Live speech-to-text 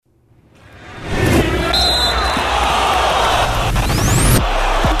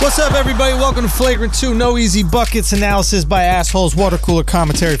What's up, everybody? Welcome to Flagrant 2, no easy buckets, analysis by assholes, water cooler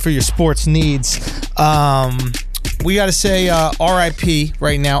commentary for your sports needs. We got to say RIP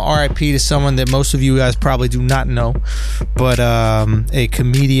right now, RIP to someone that most of you guys probably do not know, but a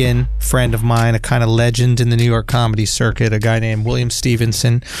comedian friend of mine, a kind of legend in the New York comedy circuit, a guy named William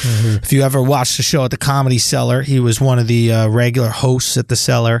Stevenson. Mm-hmm. If you ever watched the show at the Comedy Cellar, he was one of the regular hosts at the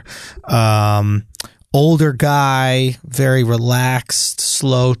Cellar. Older guy, very relaxed,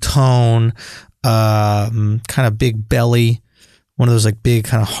 slow tone, kind of big belly, one of those like big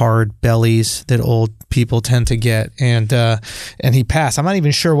kind of hard bellies that old people tend to get. And he passed. I'm not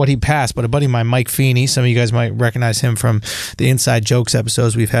even sure what he passed, but a buddy of mine, Mike Feeney, some of you guys might recognize him from the Inside Jokes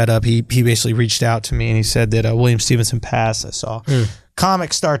episodes we've had up. He basically reached out to me and he said that William Stevenson passed. I saw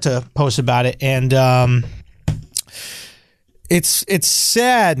comics start to post about it, and it's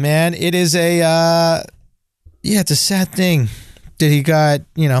sad, man. It is it's a sad thing that he got,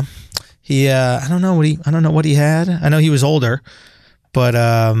 I don't know what he had. I know he was older, but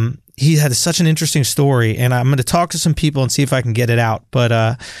he had such an interesting story, and I'm going to talk to some people and see if I can get it out.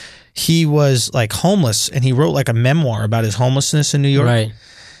 But he was like homeless, and he wrote like a memoir about his homelessness in New York. Right.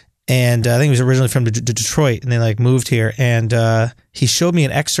 And I think he was originally from Detroit, and they like moved here. And he showed me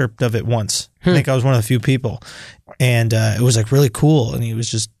an excerpt of it once. I think I was one of the few people, and it was like really cool. And he was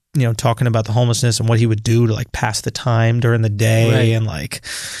just talking about the homelessness and what he would do to like pass the time during the day, right. And like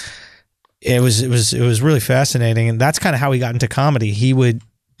it was really fascinating. And that's kind of how he got into comedy. He would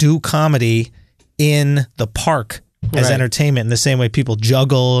do comedy in the park as entertainment in the same way people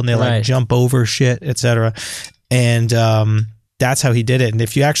juggle and they like jump over shit, etc. And that's how he did it. And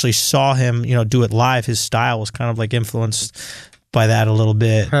if you actually saw him, do it live, his style was kind of like influenced by that a little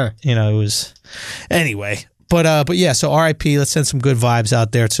bit. It was anyway. But yeah, so RIP, let's send some good vibes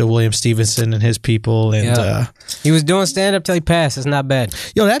out there to William Stevenson and his people. And he was doing stand-up till he passed. It's not bad.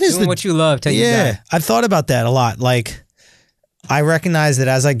 That is doing what you love till you die. Yeah, I've thought about that a lot. Like, I recognize that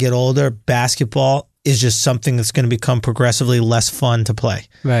as I get older, basketball is just something that's going to become progressively less fun to play.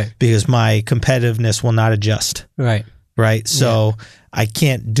 Right. Because my competitiveness will not adjust. Right. Right? So I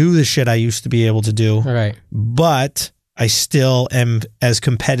can't do the shit I used to be able to do. Right. But I still am as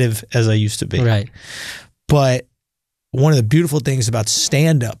competitive as I used to be. Right. But one of the beautiful things about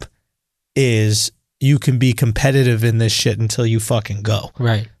stand-up is you can be competitive in this shit until you fucking go.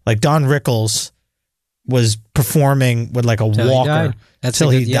 Right. Like Don Rickles was performing with like a walker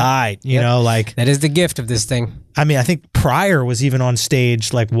until he died. You know, like that is the gift of this thing. I mean, I think Pryor was even on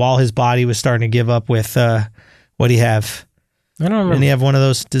stage like while his body was starting to give up with what do you have? I don't remember. Didn't he have one of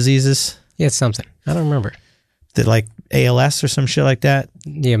those diseases? Yeah, it's something. I don't remember. That like ALS or some shit like that?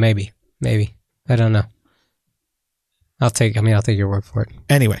 Yeah, maybe. I don't know. I'll take your word for it.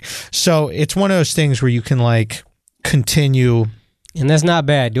 Anyway, so it's one of those things where you can like continue. And that's not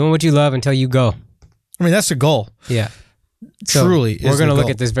bad. Doing what you love until you go. I mean, that's the goal. Yeah. Truly. So we're going to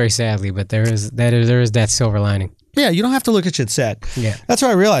look at this very sadly, but there is that silver lining. Yeah, you don't have to look at shit sad. Yeah. That's what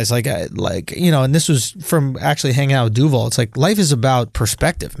I realized. And this was from actually hanging out with Duval. It's like life is about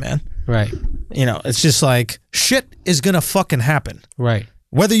perspective, man. Right. It's just like shit is going to fucking happen. Right.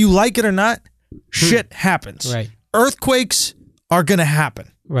 Whether you like it or not, shit happens. Right. Earthquakes are going to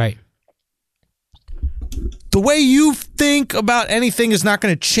happen. Right. The way you think about anything is not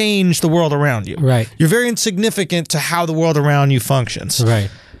going to change the world around you. Right. You're very insignificant to how the world around you functions.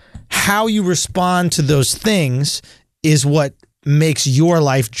 Right. How you respond to those things is what makes your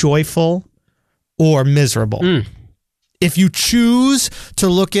life joyful or miserable. If you choose to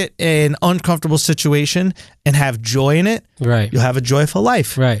look at an uncomfortable situation and have joy in it, right, you'll have a joyful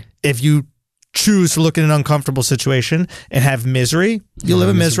life. Right. If you choose to look at an uncomfortable situation and have misery, you'll live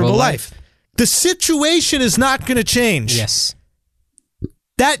a miserable life. The situation is not going to change. Yes.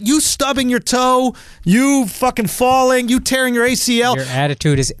 That you stubbing your toe, you fucking falling, you tearing your ACL. Your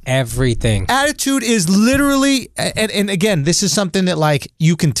attitude is everything. Attitude is literally, and again, this is something that like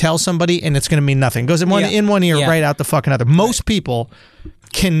you can tell somebody and it's going to mean nothing. It goes in one ear, right out the fucking other. Most people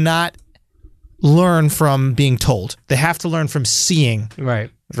cannot learn from being told. They have to learn from seeing.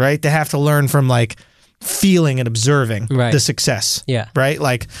 Right. Right? They have to learn from like feeling and observing the success. Yeah. Right?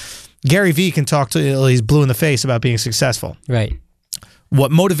 Like Gary Vee can talk till he's blue in the face about being successful. Right. What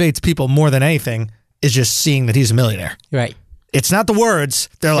motivates people more than anything is just seeing that he's a millionaire. Right. It's not the words.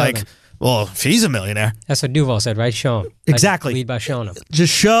 They're like, well, if he's a millionaire. That's what Duval said, right? Show him. Exactly. Lead by showing him.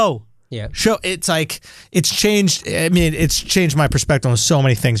 Just show. Yeah. Show. It's like, it's changed. I mean, it's changed my perspective on so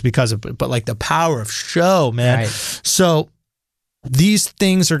many things because of it, but like the power of show, man. Right. So these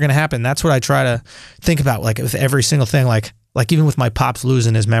things are going to happen. That's what I try to think about, like with every single thing, like even with my pops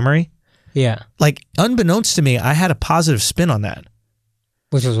losing his memory. Yeah. Like unbeknownst to me, I had a positive spin on that.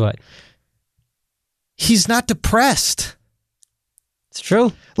 Which was what? He's not depressed. It's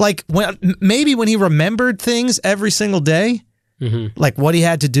true. Like maybe when he remembered things every single day, Mm-hmm. like what he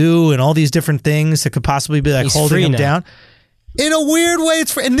had to do and all these different things that could possibly be like He's holding free him now. down. In a weird way,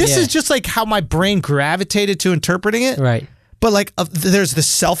 it's free. And this Yeah. is just like how my brain gravitated to interpreting it. Right. But like, there's the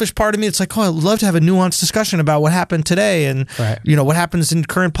selfish part of me. It's like, oh, I'd love to have a nuanced discussion about what happened today and, Right. you know, what happens in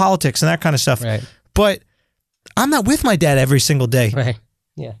current politics and that kind of stuff. Right. But I'm not with my dad every single day. Right.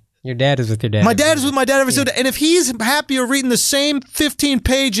 Yeah. Your dad is with your dad. My dad is with my dad every single day. And if he's happier reading the same 15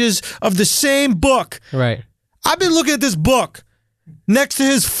 pages of the same book, Right. I've been looking at this book next to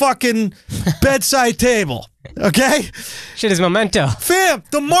his fucking bedside table. Okay? Shit is memento. Fam,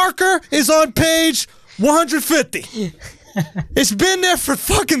 the marker is on page 150. It's been there for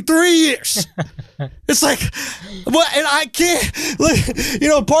fucking 3 years. It's like, well, and I can't, like, you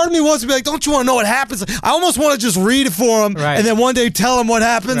know, part of me wants to be like, don't you want to know what happens? I almost want to just read it for him Right. and then one day tell him what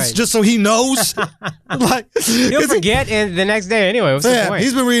happens Right. just so he knows. Like, You'll forget the next day anyway. What's the fam, point?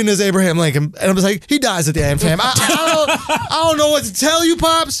 he's been reading this Abraham Lincoln, and I was like, he dies at the end, fam. I don't know what to tell you,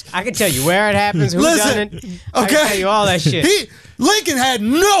 Pops. I can tell you where it happens, who Listen, done it. I okay? can tell you all that shit. Lincoln had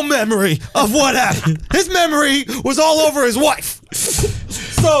no memory of what happened. His memory was all over his wife.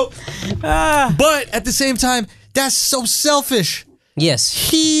 So, but at the same time, that's so selfish. Yes.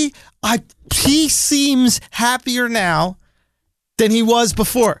 He seems happier now than he was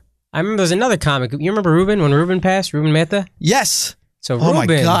before. I remember there was another comic. You remember Ruben when Ruben passed? Ruben Mehta? Yes. So Oh my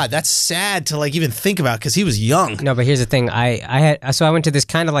Ruben. God, that's sad to like even think about because he was young. No, but here's the thing. I went to this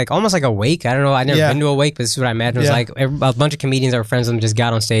kind of like almost like a wake. I don't know. I've never Yeah. been to a wake, but this is what I imagine. It was Yeah. like a bunch of comedians that were friends with him just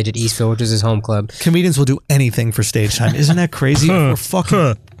got on stage at Eastville, which was his home club. Comedians will do anything for stage time. Isn't that crazy? We're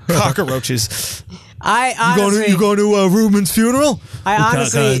fucking cockroaches. I honestly, You going to Ruben's funeral? I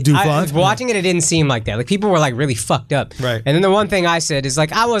honestly, do fine. watching it didn't seem like that. Like people were like really fucked up. Right. And then the one thing I said is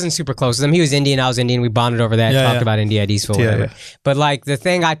like I wasn't super close with him. He was Indian, I was Indian. We bonded over that. Yeah, talked yeah. about India at Eastville, Yeah, whatever. yeah. But like the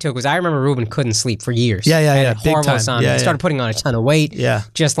thing I took was I remember Ruben couldn't sleep for years. Yeah, yeah, He had yeah. a Big horrible time. insomnia. Yeah, He yeah. started putting on a ton of weight. Yeah.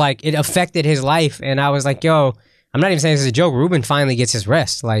 Just like it affected his life. And I was like, yo, I'm not even saying this as a joke. Ruben finally gets his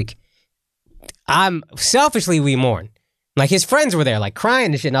rest. Like selfishly we mourn. Like his friends were there, like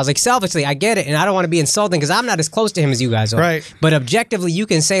crying and shit. And I was like, selfishly, I get it, and I don't want to be insulting because I'm not as close to him as you guys are. Right. But objectively, you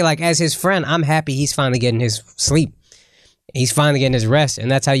can say, like, as his friend, I'm happy he's finally getting his sleep. He's finally getting his rest, and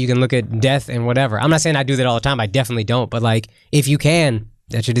that's how you can look at death and whatever. I'm not saying I do that all the time. I definitely don't. But like, if you can,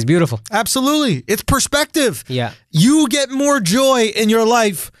 that shit is beautiful. Absolutely. It's perspective. Yeah. You get more joy in your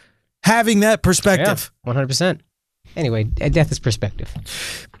life having that Yeah. perspective. 100%. Anyway, death is perspective.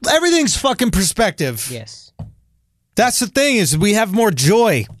 Everything's fucking perspective. Yes. That's the thing is we have more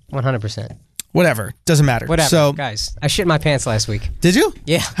joy. 100%. Whatever. Doesn't matter. Whatever. So, Guys, I shit my pants last week. did you?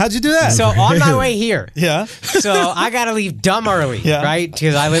 Yeah. How'd you do that? So on my way here. yeah. So I gotta leave dumb early, Yeah. right?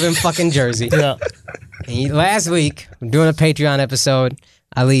 Because I live in fucking Jersey. Yeah. And last week, I'm doing a Patreon episode.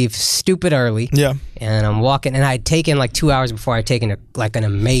 I leave stupid early. Yeah. And I'm walking, and I had taken like 2 hours before I'd taken an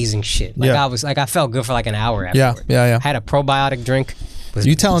amazing shit. Like Yeah. I felt good for like an hour Yeah. afterward. Yeah. Had a probiotic drink.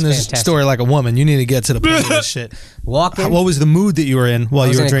 You telling this fantastic. story like a woman. You need to get to the point of this shit. Walking. What was the mood that you were in while I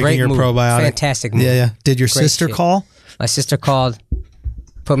was you were in a drinking great your mood. probiotic? Fantastic mood. Yeah, yeah. Did your Great sister shit. call? My sister called,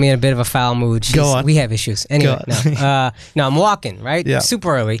 put me in a bit of a foul mood. Go on. We have issues. Anyway, no, I'm walking, right? Yeah.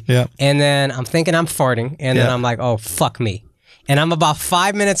 Super early. Yeah. And then I'm thinking I'm farting, and then Yeah. I'm like, oh, fuck me. And I'm about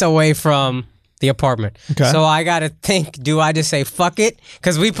 5 minutes away from the apartment. Okay. So I got to think, do I just say fuck it?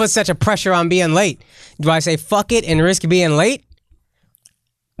 Because we put such a pressure on being late. Do I say fuck it and risk being late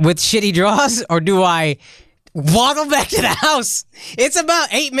with shitty draws, or do I waddle back to the house? It's about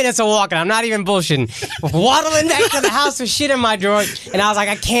 8 minutes of walking. I'm not even bullshitting. Waddling back to the house with shit in my drawer. And I was like,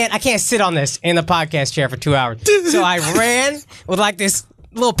 I can't sit on this in the podcast chair for 2 hours. So I ran with like this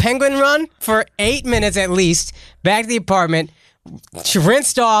little penguin run for 8 minutes at least, back to the apartment,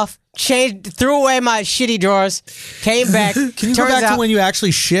 rinsed off, changed, threw away my shitty drawers, came back. Can you go back to when you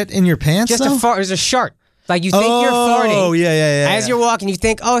actually shit in your pants? just though? a fart. It was a shart. Like you think you're farting. Oh, yeah. As you're walking, you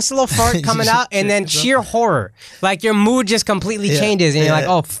think, oh, it's a little fart coming out, and then sheer horror. Like your mood just completely changes, and you're like,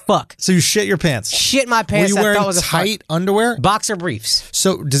 oh, fuck. So you shit your pants. Shit my Were pants. you I wearing thought was a fart. tight underwear? Boxer briefs.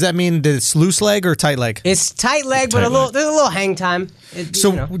 So does that mean that it's loose leg or tight leg? It's tight leg, but there's a little hang time. So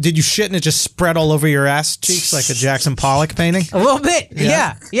You know. did you shit and it just spread all over your ass cheeks like a Jackson Pollock painting? A little bit.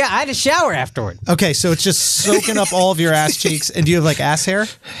 Yeah. I had to shower afterward. Okay, so it's just soaking up all of your ass cheeks. And do you have like ass hair?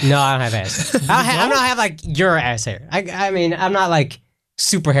 No, I don't have ass. I don't have like your ass hair. I mean, I'm not like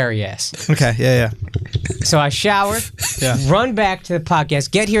super hairy ass. Okay, yeah. So I showered, run back to the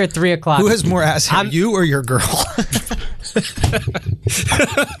podcast, get here at 3 o'clock. Who has more ass hair, you or your girl?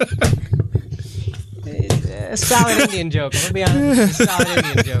 a solid Indian joke. I'm gonna be honest. It's a solid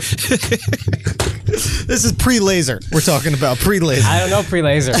Indian joke. This is pre-laser. We're talking about pre-laser. I don't know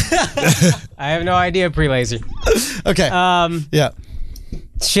pre-laser. I have no idea pre-laser. Okay. Yeah.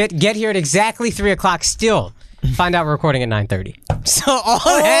 Shit, get here at exactly 3 o'clock still. Find out we're recording at 9:30. So all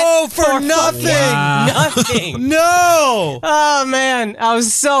Oh, that for nothing. Nothing. No. Oh, man. I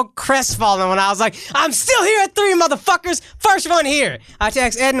was so crestfallen when I was like, I'm still here at 3, motherfuckers. First one here. I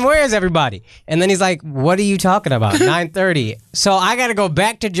text Eden, where is everybody? And then he's like, what are you talking about? 9:30. So I got to go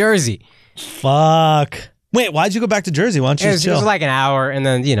back to Jersey. Fuck. Wait, why'd you go back to Jersey? Why don't you just It chill? was like an hour, and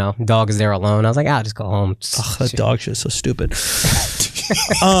then, dog is there alone. I was like, I'll just go home. Ugh, that dog shit is so stupid.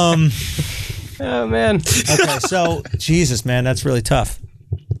 Oh, man. Okay, so Jesus, man, that's really tough.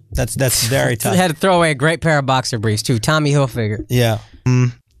 That's very I tough. had to throw away a great pair of boxer briefs, too. Tommy Hilfiger. Yeah.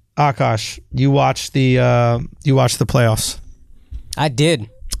 Akash, you watched the playoffs, I did.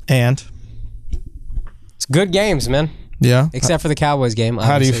 and It's good games, man. yeah. Except for the Cowboys game. How do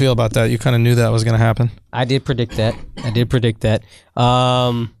you obviously. feel about that? You kind of knew that was going to happen. I did predict that.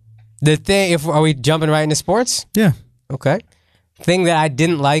 The thing, are we jumping right into sports? Yeah. Okay. Thing that I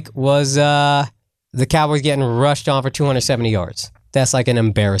didn't like was the Cowboys getting rushed on for 270 yards. That's like an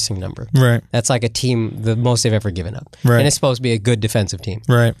embarrassing number. Right. That's like a team, the most they've ever given up. Right. And it's supposed to be a good defensive team.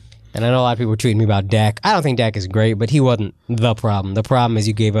 Right. And I know a lot of people were tweeting me about Dak. I don't think Dak is great, but he wasn't the problem. The problem is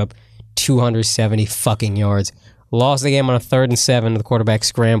you gave up 270 fucking yards. Lost the game on a 3rd and 7. The quarterback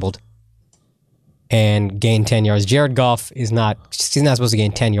scrambled and gained 10 yards. Jared Goff he's not supposed to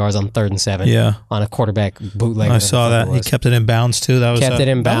gain 10 yards on 3rd and 7 Yeah. on a quarterback bootleg. I saw that. He kept it in bounds too. That was Kept it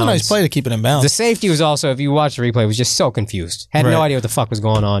in That was a nice bounds. play to keep it in bounds. The safety was also, if you watch the replay, was just so confused. Had Right. no idea what the fuck was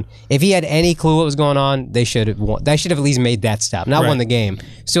going on. If he had any clue what was going on, they should have won. They should have at least made that stop. Not Right. won the game.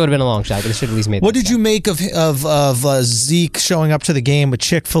 Still would have been a long shot, but they should have at least made What that did you make of Zeke showing up to the game with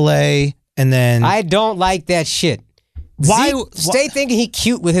Chick-fil-A and then I don't like that shit. Why- Zeke, stay thinking he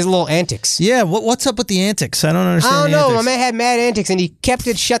cute with his little antics. Yeah, what's up with the antics? I don't understand. I don't the know. My antics. man had mad antics, and he kept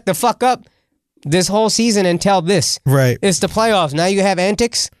it shut the fuck up this whole season until this. Right. It's the playoffs. Now you have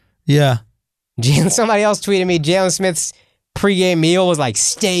antics. Yeah. Somebody else tweeted me, Jalen Smith's pregame meal was like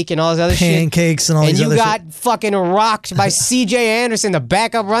steak and all this other shit. Pancakes and all And these you other got shit. fucking rocked by C.J. Anderson, the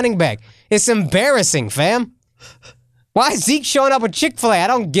backup running back. It's embarrassing, fam. Why is Zeke showing up with Chick-fil-A? I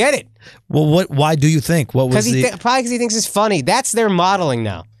don't get it. Well, why do you think? What was Probably the because he thinks it's funny. That's their modeling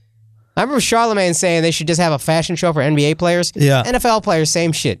now. I remember Charlemagne saying they should just have a fashion show for NBA players. Yeah. NFL players,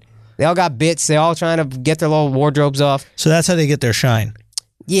 same shit. They all got bits. They all trying to get their little wardrobes off. So that's how they get their shine.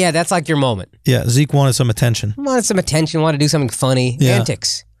 Yeah, that's like your moment. Yeah, Zeke wanted some attention. Wanted some attention, wanted to do something funny. Yeah.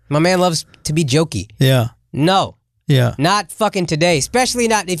 Antics. My man loves to be jokey. Yeah. No. Yeah. Not fucking today. Especially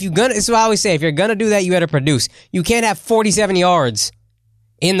not if you're gonna. This is what I always say. If you're gonna do that, you got to produce. You can't have 47 yards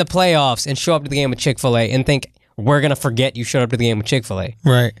in the playoffs and show up to the game with Chick-fil-A and think we're gonna forget you showed up to the game with Chick-fil-A.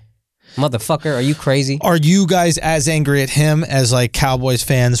 Right. Motherfucker, are you crazy? Are you guys as angry at him as like Cowboys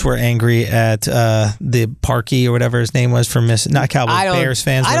fans were angry at the Parkey or whatever his name was for missing? Not Cowboys, Bears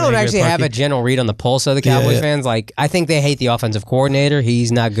fans. I were don't angry at actually have Parkey. a general read on the pulse of the Cowboys Yeah. fans. Like, I think they hate the offensive coordinator.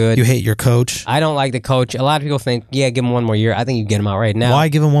 He's not good. You hate your coach. I don't like the coach. A lot of people think, yeah, give him one more year. I think you get him out right now. Why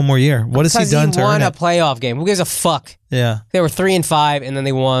give him one more year? What has he Because done he to won earn a it? playoff game. Who gives a fuck? Yeah. They were 3-5, and then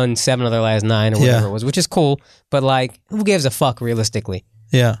they won 7 of their last 9 or whatever Yeah. it was, which is cool. But like, who gives a fuck realistically?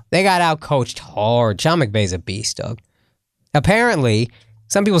 Yeah. They got out coached hard. Sean McVay's a beast, dog. Apparently,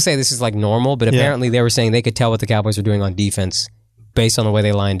 some people say this is like normal, but apparently they were saying they could tell what the Cowboys were doing on defense based on the way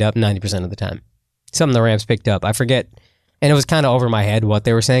they lined up 90% of the time. Something the Rams picked up. I forget. And it was kind of over my head what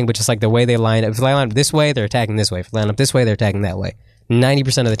they were saying, but just like the way they lined up. If they line up this way, they're attacking this way. If they line up this way, they're attacking that way.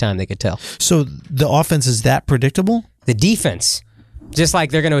 90% of the time they could tell. So the offense is that predictable? The defense, just like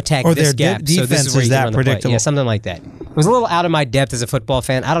they're going to attack Or this their gap. So this defense is where is you can that run the play. predictable? Yeah, something like that. It was a little out of my depth as a football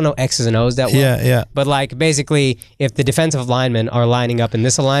fan. I don't know X's and O's that well. Yeah, yeah. But like basically, if the defensive linemen are lining up in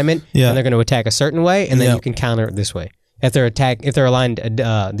this alignment, Yeah. then they're going to attack a certain way, and then Yeah. you can counter it this way. If they're aligned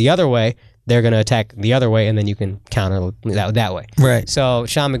the other way, they're going to attack the other way, and then you can counter that way. Right. So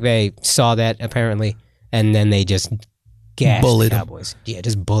Sean McVay saw that apparently, and then they just gashed Bullied the 'em. Cowboys. Yeah,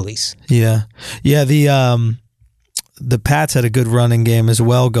 just bullies. Yeah. Yeah, the Pats had a good running game as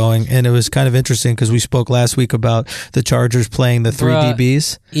well going, and it was kind of interesting because we spoke last week about the Chargers playing the 3 Bruh.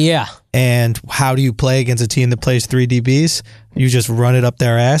 DBs. Yeah. And how do you play against a team that plays 3 DBs? You just run it up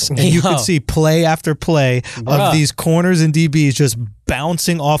their ass, and you Yo. could see play after play Bruh. of these corners and DBs just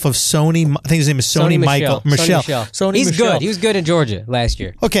bouncing off of Sony. I think his name is Sony Michel. Michelle. Sony He's Michel. good. He was good in Georgia last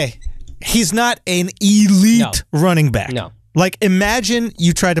year. Okay, he's not an elite No. running back. No. Like, imagine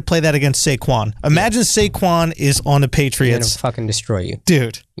you tried to play that against Saquon. Imagine Saquon is on the They're gonna Patriots. fucking destroy you.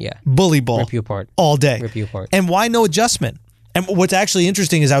 Dude, Yeah. bully ball Rip you apart. all day. Rip you apart. And why no adjustment? And what's actually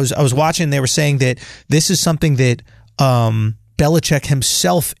interesting is I was watching, they were saying that this is something that Belichick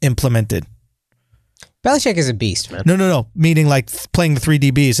himself implemented. Belichick is a beast, man. No. Meaning like playing the 3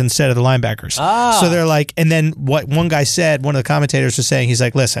 DBs instead of the linebackers. Ah. So they're like, and then what one guy said, one of the commentators was saying, he's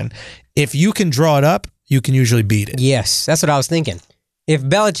like, listen, if you can draw it up, you can usually beat it. Yes, that's what I was thinking. If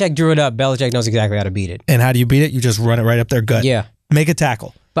Belichick drew it up, Belichick knows exactly how to beat it. And how do you beat it? You just run it right up their gut. Yeah. Make a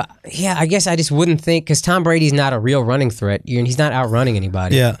tackle. But yeah, I guess I just wouldn't think, because Tom Brady's not a real running threat. He's not outrunning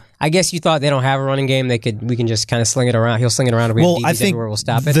anybody. Yeah. I guess you thought they don't have a running game. We can just kind of sling it around. He'll sling it around. Well, I think everywhere. We'll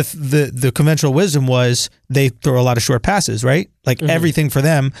stop it. the conventional wisdom was they throw a lot of short passes, right? Like everything for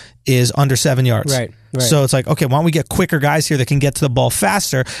them is under 7 yards. Right. So it's like, okay, why don't we get quicker guys here that can get to the ball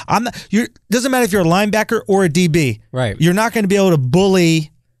faster? Doesn't matter if you're a linebacker or a DB. Right. You're not going to be able to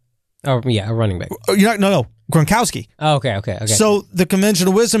bully. Oh yeah, a running back. You're not. No. Gronkowski. Oh, okay. So the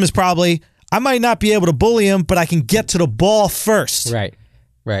conventional wisdom is probably, I might not be able to bully him, but I can get to the ball first. Right.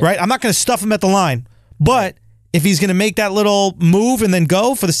 I'm not going to stuff him at the line. But if he's going to make that little move and then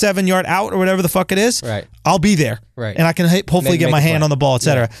go for the 7-yard out or whatever the fuck it is, Right. I'll be there. Right. And I can hopefully get Make my a hand play. on the ball,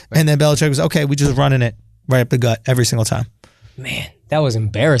 etc. Right. And then Belichick was, okay, we just running it right up the gut every single time. Man, that was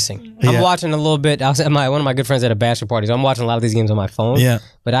embarrassing. Yeah. I'm watching a little bit. I was at one of my good friends at a bachelor party, so I'm watching a lot of these games on my phone. Yeah.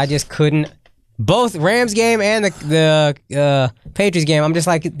 But I just couldn't. Both Rams game and the Patriots game, I'm just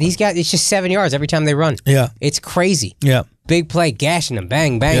like, these guys, it's just 7 yards every time they run. Yeah. It's crazy. Yeah. Big play, gashing them,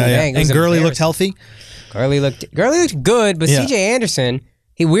 bang, bang, Yeah. bang. It And was Gurley looked embarrassing. healthy. Gurley looked good, but Yeah. C.J. Anderson,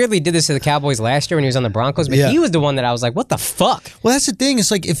 he weirdly did this to the Cowboys last year when he was on the Broncos, but Yeah. he was the one that I was like, what the fuck? Well, that's the thing. It's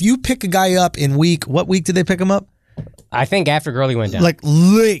like if you pick a guy up in what week did they pick him up? I think after Gurley went down. Like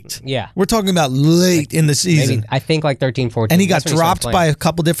late. Yeah. We're talking about late in the season. Maybe, I think like 13, 14. And he got That's when started dropped playing. by a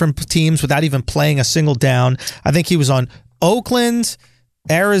couple different teams without even playing a single down. I think he was on Oakland,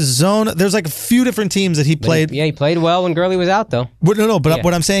 Arizona. There's like a few different teams that he played. Yeah, he played well when Gurley was out, though. But Yeah.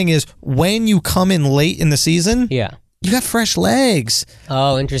 what I'm saying is when you come in late in the season, Yeah. you got fresh legs,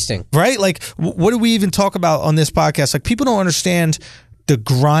 Oh, interesting. right? Like, what do we even talk about on this podcast? Like, people don't understand the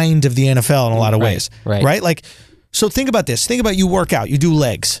grind of the NFL in a lot of ways, right. Like, so think about this. Think about you work out, you do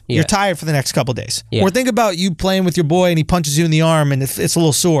legs. Yeah. You're tired for the next couple of days. Yeah. Or think about you playing with your boy and he punches you in the arm and it's a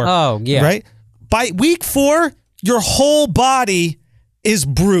little sore. Oh, yeah. Right? By week 4, your whole body is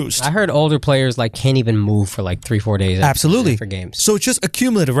bruised. I heard older players like can't even move for like 3-4 days. Absolutely. For games. So it's just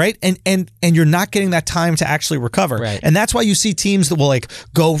accumulative, right? And you're not getting that time to actually recover. Right. And that's why you see teams that will like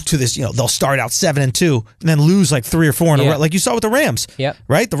go to this, they'll start out 7-2 and then lose like 3 or 4 in a Yeah. row. Like you saw with the Rams. Yep.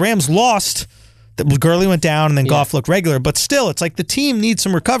 Right? The Rams lost. Gurley went down and then Goff looked regular, but still it's like the team needs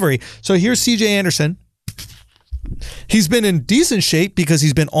some recovery. So here's CJ Anderson. He's been in decent shape because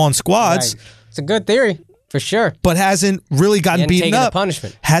he's been on squads. Right. It's a good theory for sure. But hasn't really gotten He hadn't beaten taken the up.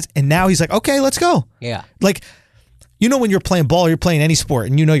 punishment. And now he's like, okay, let's go. Yeah. Like, when you're playing ball, you're playing any sport,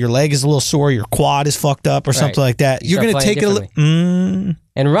 and your leg is a little sore, your quad is fucked up or something like that. You You're start going to take it a playing little.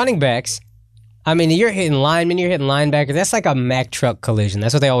 And running backs, I mean, you're hitting linemen, you're hitting linebackers. That's like a Mack truck collision.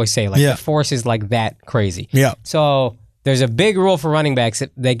 That's what they always say. Like Yeah. the force is like that crazy. Yeah. So there's a big rule for running backs that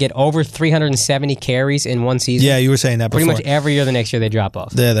they get over 370 carries in one season. Yeah, you were saying that before. Pretty much every year the next year they drop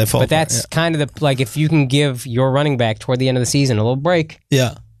off. Yeah, they fall But that's kind of the, like, if you can give your running back toward the end of the season a little break,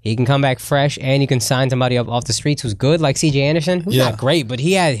 Yeah. he can come back fresh and you can sign somebody up off the streets who's good, like CJ Anderson, who's not great, but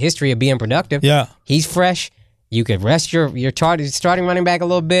he had a history of being productive. Yeah. He's fresh. You could rest your starting running back a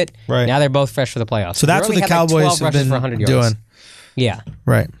little bit. Right. Now they're both fresh for the playoffs. So that's what the Cowboys have been doing. Yeah.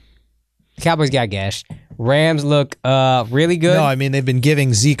 Right. The Cowboys got gashed. Rams look really good. No, I mean, they've been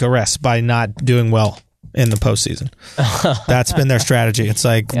giving Zeke a rest by not doing well in the postseason. That's been their strategy. It's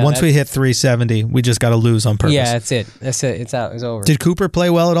like, once we hit 370, we just got to lose on purpose. Yeah, that's it. That's it. It's out. It's over. Did Cooper play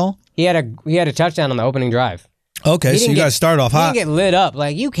well at all? He had a touchdown on the opening drive. Okay, He so you didn't guys start off He hot. didn't get lit up.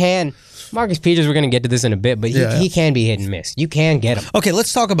 Like, you can. Marcus Peters, we're going to get to this in a bit, but he can be hit and miss. You can get him. Okay,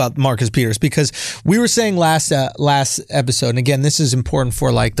 let's talk about Marcus Peters, because we were saying last episode, and again, this is important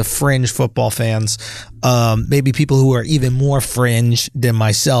for like the fringe football fans, maybe people who are even more fringe than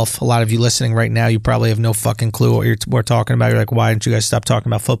myself. A lot of you listening right now, you probably have no fucking clue what we're talking about. You're like, why didn't you guys stop talking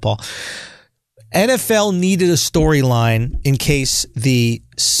about football? NFL needed a storyline in case the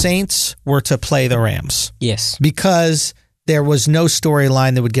Saints were to play the Rams. Yes. Because there was no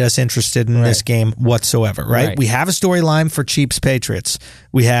storyline that would get us interested in this game whatsoever, right? We have a storyline for Chiefs Patriots.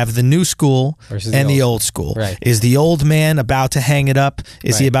 We have the new school and the old school. Right. Is the old man about to hang it up?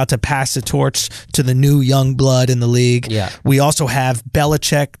 Is he about to pass the torch to the new young blood in the league? Yeah. We also have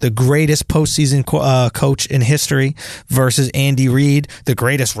Belichick, the greatest postseason coach in history, versus Andy Reid, the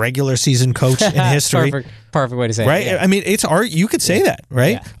greatest regular season coach in history. Perfect way to say right? it. Yeah. I mean, it's art. You could say that,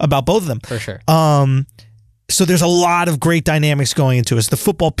 right? Yeah. About both of them. For sure. So there's a lot of great dynamics going into it. The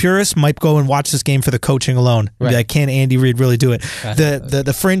football purists might go and watch this game for the coaching alone. Right. Like, can Andy Reid really do it?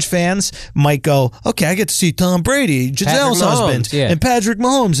 The fringe fans might go, okay, I get to see Tom Brady, Gisele's husband, and Patrick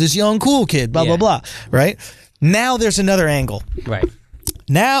Mahomes, this young cool kid, blah, blah, blah. Right? Now there's another angle. Right.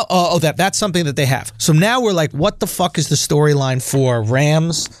 Now, that's something that they have. So now we're like, what the fuck is the storyline for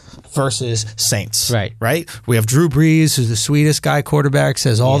Rams versus Saints? Right? We have Drew Brees, who's the sweetest guy quarterback,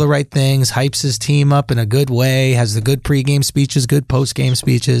 says all the right things, hypes his team up in a good way, has the good pregame speeches, good postgame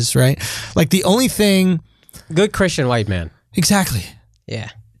speeches, right? Like the only thing... Good Christian white man. Exactly. Yeah.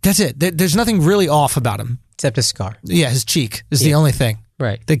 That's it. There's nothing really off about him. Except his scar. Yeah, his cheek is the only thing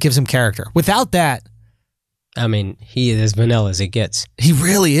that gives him character. Without that... I mean, he is as vanilla as it gets. He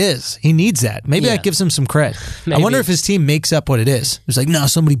really is. He needs that. Maybe that gives him some cred. I wonder if his team makes up what it is. It's like, no,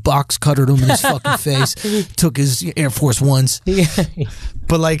 somebody box cuttered him in his fucking face, took his Air Force Ones.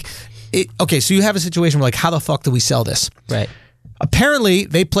 But like, okay, so you have a situation where like, how the fuck do we sell this? Right. Apparently,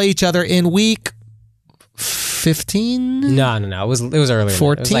 they play each other in week 15? No. It was earlier.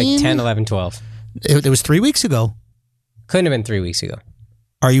 14? It was like 10, 11, 12. It was 3 weeks ago. Couldn't have been 3 weeks ago.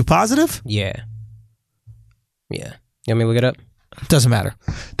 Are you positive? Yeah. Yeah. You want me to look it up? Doesn't matter.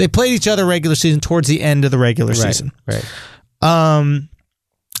 They played each other regular season towards the end of the regular season. Right.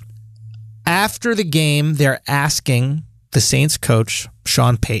 After the game, they're asking the Saints coach,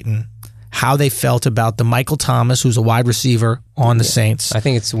 Sean Payton, how they felt about the Michael Thomas, who's a wide receiver on the Saints. I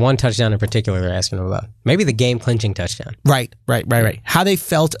think it's one touchdown in particular they're asking him about. Maybe the game-clinching touchdown. Right. How they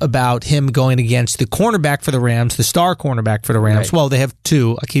felt about him going against the cornerback for the Rams, the star cornerback for the Rams. Right. Well, they have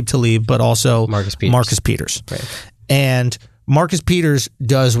two, Aqib Talib, but also Marcus Peters. Right. And Marcus Peters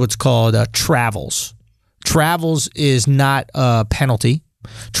does what's called travels. Travels is not a penalty.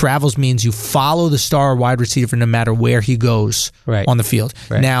 Travels means you follow the star wide receiver no matter where he goes on the field.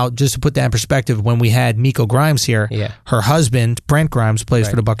 Right. Now, just to put that in perspective, when we had Miko Grimes here, her husband, Brent Grimes, plays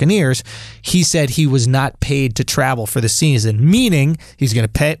for the Buccaneers, he said he was not paid to travel for the season, meaning he's going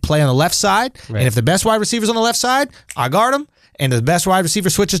to play on the left side, and if the best wide receiver's on the left side, I guard him, and if the best wide receiver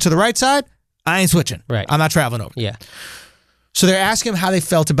switches to the right side, I ain't switching. Right. I'm not traveling over. Yeah. So they're asking him how they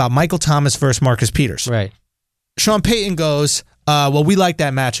felt about Michael Thomas versus Marcus Peters. Right. Sean Payton goes, well, we like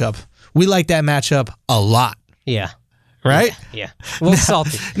that matchup. We like that matchup a lot. Yeah. Right? Yeah. A little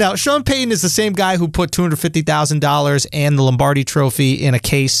salty. Now, Sean Payton is the same guy who put $250,000 and the Lombardi Trophy in a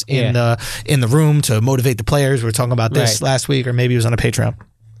case in the room to motivate the players. We were talking about this last week, or maybe it was on a Patreon.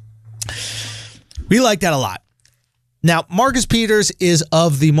 We like that a lot. Now, Marcus Peters is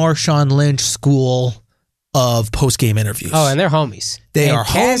of the Marshawn Lynch school of post-game interviews. Oh, and they're homies. They and are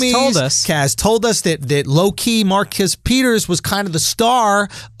Kaz homies. Kaz told us that low-key Marcus Peters was kind of the star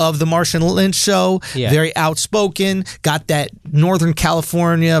of the Marshawn Lynch show. Yeah. Very outspoken, got that Northern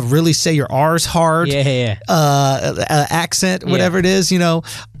California, really say your R's hard accent, whatever it is, you know.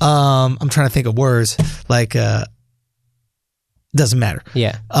 I'm trying to think of words like... doesn't matter.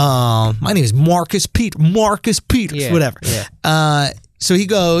 Yeah. My name is Marcus Peters, whatever. Yeah. So he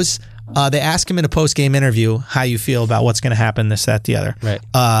goes... they ask him in a post-game interview how you feel about what's going to happen, this, that, the other. Right.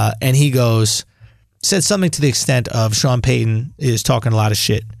 And he said something to the extent of Sean Payton is talking a lot of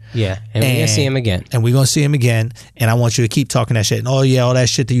shit. Yeah, and we're going to see him again. And we're going to see him again, and I want you to keep talking that shit. And all that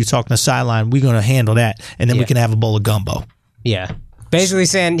shit that you talk on the sideline, we're going to handle that, and then we can have a bowl of gumbo. Yeah. Basically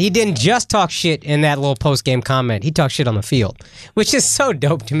saying he didn't just talk shit in that little post-game comment. He talked shit on the field, which is so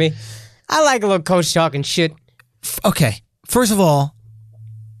dope to me. I like a little coach talking shit. Okay, first of all,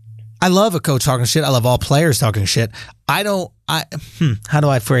 I love a coach talking shit. I love all players talking shit. How do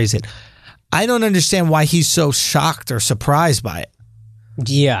I phrase it? I don't understand why he's so shocked or surprised by it.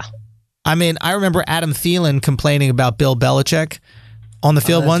 Yeah. I mean, I remember Adam Thielen complaining about Bill Belichick on the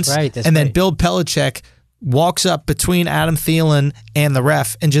field once. And then Bill Belichick walks up between Adam Thielen and the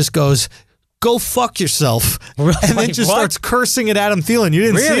ref and just goes, go fuck yourself. And then just starts cursing at Adam Thielen. You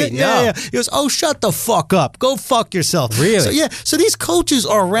didn't see it? No. Yeah. He goes, oh, shut the fuck up. Go fuck yourself. Really? So these coaches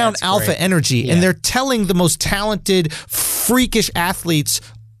are around alpha energy, and they're telling the most talented, freakish athletes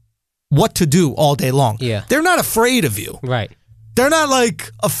what to do all day long. Yeah. They're not afraid of you. Right. They're not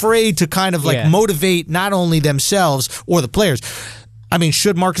like afraid to kind of like motivate not only themselves or the players. I mean,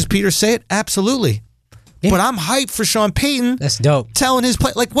 should Marcus Peters say it? Absolutely. but I'm hyped for Sean Payton. That's dope. Telling his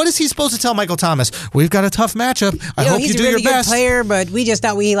play, like, what is he supposed to tell Michael Thomas? We've got a tough matchup. I hope you do your best. He's a really good player, but we just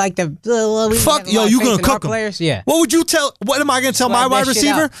thought we liked the. Fuck, yo, you gonna cook him? Players? Yeah. What would you tell? What am I gonna tell my wide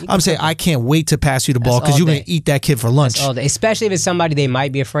receiver? I'm saying I can't wait to pass you the ball because you're gonna eat that kid for lunch. Especially if it's somebody they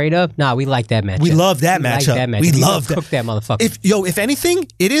might be afraid of. Nah, we like that matchup. We love that matchup. We love that. Cook that motherfucker. If anything,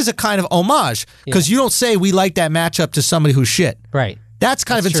 it is a kind of homage because you don't say we like that matchup to somebody who's shit. Right. That's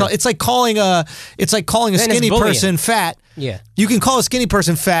kind of insulting. It's like calling a skinny person fat. Yeah. You can call a skinny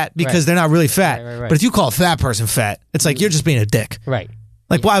person fat because they're not really fat. Right. But if you call a fat person fat, it's like you're just being a dick. Right.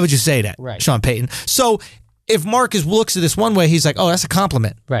 Like, why would you say that, Sean Payton? So if Marcus looks at this one way, he's like, oh, that's a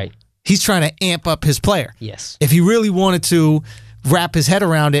compliment. Right. He's trying to amp up his player. Yes. If he really wanted to wrap his head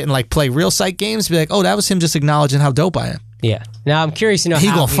around it and like play real sight games, be like, oh, that was him just acknowledging how dope I am. Yeah. Now I'm curious to know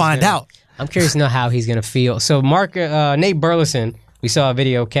how he's find out. I'm curious to know how he's gonna feel. So Nate Burleson, we saw a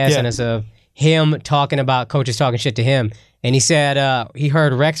video casting us of him talking about coaches talking shit to him, and he said he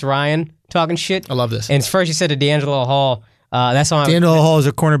heard Rex Ryan talking shit. I love this. And first he said to D'Angelo Hall. That's on. D'Angelo Hall is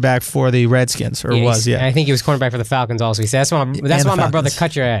a cornerback for the Redskins, or was. And I think he was cornerback for the Falcons also. He said, that's why my brother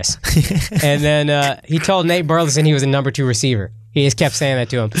cut your ass. And then he told Nate Burleson he was a number 2 receiver. He just kept saying that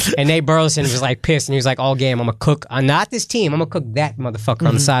to him. And Nate Burleson was like pissed, and he was like, all game, I'm going to cook, not this team, I'm going to cook that motherfucker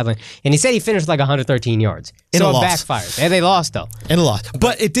on the sideline. And he said he finished like 113 yards. So it backfired. And they lost, though. And a lot.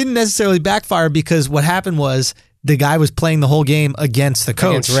 But it didn't necessarily backfire because what happened was the guy was playing the whole game against the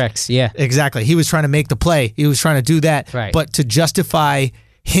coach. Against Rex, yeah. Exactly. He was trying to make the play. He was trying to do that. Right. But to justify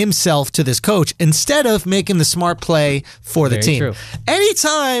himself to this coach instead of making the smart play for the team. True.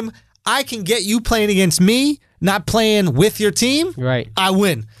 Anytime I can get you playing against me, not playing with your team, I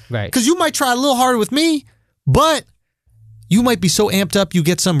win. Right. Because you might try a little harder with me, but you might be so amped up you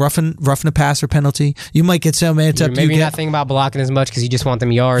get some roughing the passer penalty. You might get so amped up. Maybe you're not thinking about blocking as much because you just want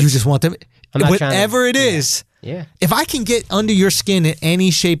them yards. You just want them. Whatever it is. Yeah. If I can get under your skin in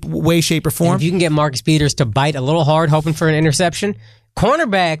any way, shape, or form. And if you can get Marcus Peters to bite a little hard, hoping for an interception,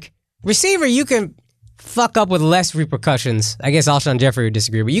 cornerback, receiver, you can fuck up with less repercussions. I guess Alshon Jeffrey would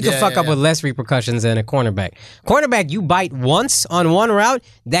disagree, but you can fuck up with less repercussions than a cornerback. Cornerback, you bite once on one route,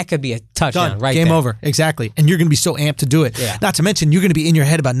 that could be a touchdown. Right Game there. over. Exactly. And you're going to be so amped to do it. Yeah. Not to mention, you're going to be in your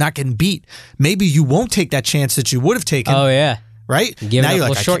head about not getting beat. Maybe you won't take that chance that you would have taken. Oh, yeah. Right? Giving now up you're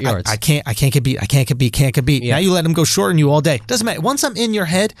like, short yards. I can't get beat. I can't get beat. Yeah. Now you let them go short on you all day. Doesn't matter. Once I'm in your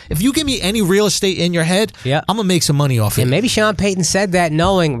head, if you give me any real estate in your head, I'm going to make some money off it. And maybe Sean Payton said that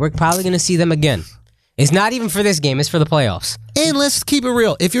knowing we're probably going to see them again. It's not even for this game. It's for the playoffs. And let's keep it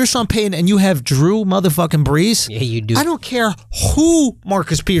real. If you're Sean Payton and you have Drew motherfucking Brees, you do. I don't care who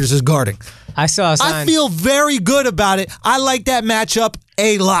Marcus Peters is guarding. I saw a sign. I feel very good about it. I like that matchup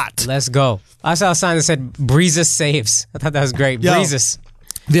a lot. Let's go. I saw a sign that said Breezes saves. I thought that was great. Breezes.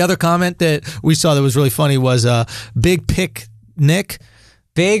 The other comment that we saw that was really funny was Big Pick Nick.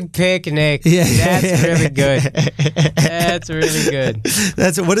 Big Picnic. Yeah. That's really good. That's really good.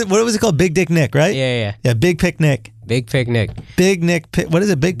 That's what was it called? Big Dick Nick, right? Yeah. Yeah, Big Picnic. Big Picnic. Big Nick. What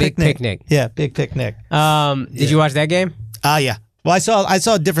is it? Big Picnic. Picnic. Yeah, Big Picnic. Did you watch that game? Yeah. Well, I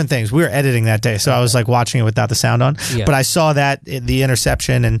saw different things. We were editing that day, so I was like watching it without the sound on. Yeah. But I saw that the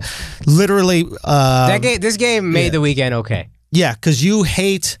interception and literally this game made the weekend okay. Yeah, because you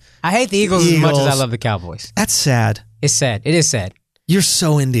hate. I hate the Eagles as much as I love the Cowboys. That's sad. It's sad. It is sad. You're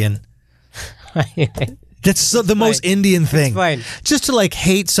so Indian. That's the most Indian thing. Explain. Just to like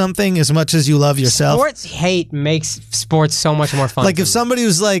hate something as much as you love yourself. Sports hate makes sports so much more fun. Like if somebody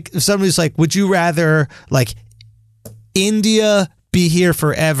was like, would you rather like India be here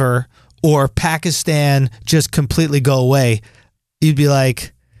forever or Pakistan just completely go away? You'd be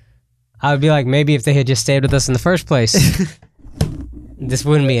like, I would be like, maybe if they had just stayed with us in the first place, this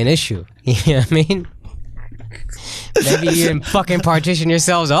wouldn't be an issue. You know what I mean? Maybe you didn't fucking partition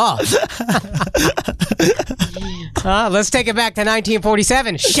yourselves off. Let's take it back to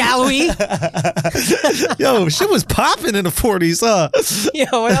 1947, shall we? Yo, shit was popping in the 40s, huh?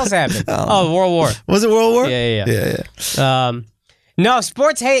 Yo, what else happened? World War. Was it World War? Yeah. No,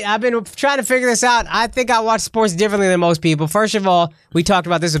 sports hate. I've been trying to figure this out. I think I watch sports differently than most people. First of all, we talked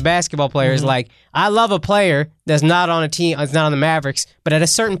about this with basketball players. Mm-hmm. Like, I love a player that's not on a team, it's not on the Mavericks, but at a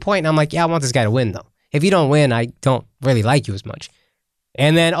certain point, I'm like, yeah, I want this guy to win, though. If you don't win, I don't really like you as much.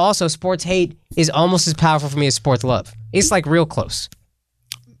 And then also, sports hate is almost as powerful for me as sports love. It's like real close.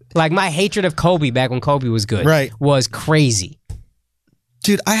 Like my hatred of Kobe back when Kobe was good was crazy.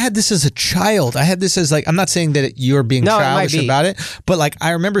 Dude, I had this as a child. I had this as like, I'm not saying that you're being childish about it, but like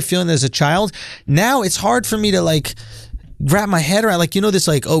I remember feeling it as a child. Now it's hard for me to like wrap my head around like, this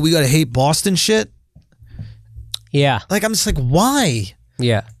like, oh, we got to hate Boston shit. Yeah. Like I'm just like, why?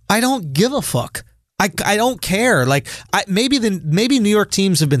 Yeah. I don't give a fuck. I don't care. Like maybe New York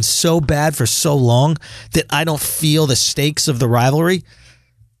teams have been so bad for so long that I don't feel the stakes of the rivalry.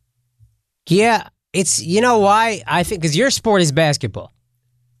 Yeah, it's you know why I think because your sport is basketball,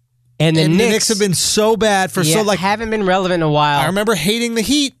 and the Knicks have been so bad for so like haven't been relevant in a while. I remember hating the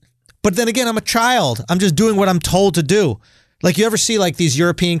Heat, but then again, I'm a child. I'm just doing what I'm told to do. Like you ever see like these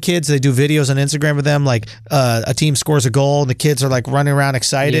European kids? They do videos on Instagram with them. Like a team scores a goal and the kids are like running around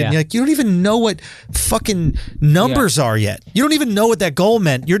excited. Yeah. And you're like, you don't even know what fucking numbers are yet. You don't even know what that goal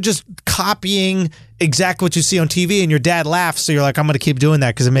meant. You're just copying exactly what you see on TV, and your dad laughs. So you're like, I'm going to keep doing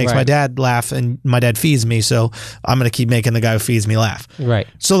that because it makes my dad laugh, and my dad feeds me. So I'm going to keep making the guy who feeds me laugh. Right.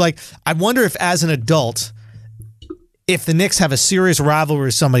 So like, I wonder if as an adult, if the Knicks have a serious rivalry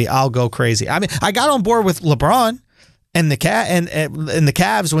with somebody, I'll go crazy. I mean, I got on board with LeBron and the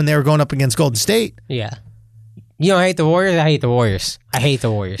Cavs when they were going up against Golden State. Yeah. You don't hate the Warriors? I hate the Warriors. I hate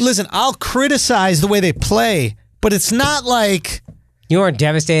the Warriors. Listen, I'll criticize the way they play, but it's not like... You weren't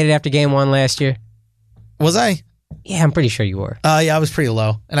devastated after game 1 last year? Was I? Yeah, I'm pretty sure you were. Yeah, I was pretty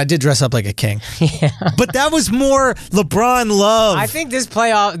low, and I did dress up like a king. Yeah. But that was more LeBron love. I think this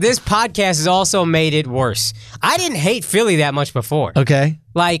podcast has also made it worse. I didn't hate Philly that much before. Okay.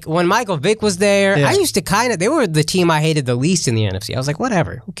 Like, when Michael Vick was there, I used to they were the team I hated the least in the NFC. I was like,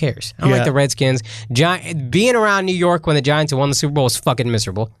 whatever, who cares? I don't like the Redskins. Being around New York when the Giants had won the Super Bowl was fucking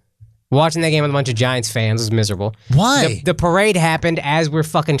miserable. Watching that game with a bunch of Giants fans was miserable. Why? The parade happened as we're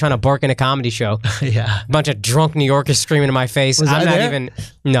fucking trying to bark in a comedy show. Yeah. A bunch of drunk New Yorkers screaming in my face. Was I'm I not there? even...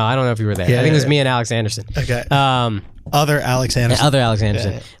 No, I don't know if you were there. Yeah, I think it was me and Alex Anderson. Okay. Other Alex Anderson. Other Alex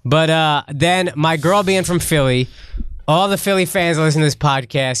Anderson. Yeah. But then my girl being from Philly, all the Philly fans that listen to this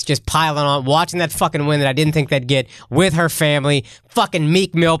podcast just piling on, watching that fucking win that I didn't think they'd get with her family. Fucking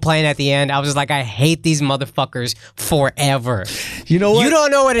Meek Mill playing at the end. I was just like, I hate these motherfuckers forever. You know what? You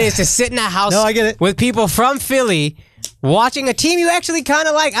don't know what it is to sit in a house No, I get it. with people from Philly watching a team you actually kind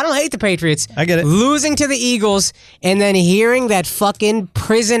of like. I don't hate the Patriots. I get it. Losing to the Eagles and then hearing that fucking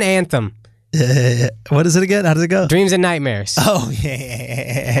prison anthem. What is it again? How does it go? Dreams and Nightmares. Oh,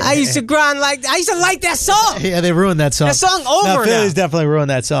 yeah. I used to grind I used to like that song. Yeah, they ruined that song. That song over no, Philly's now. definitely ruined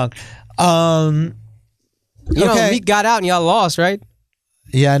that song. You know, Meek got out and y'all lost, right?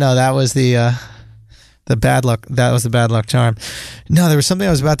 Yeah, I know. That was the bad luck. That was the bad luck charm. No, there was something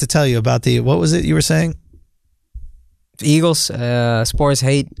I was about to tell you about what was it you were saying? Eagles, sports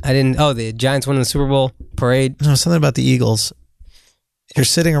hate. The Giants winning the Super Bowl parade. No, something about the Eagles. You're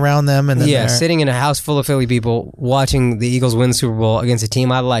sitting around them and then sitting in a house full of Philly people watching the Eagles win the Super Bowl against a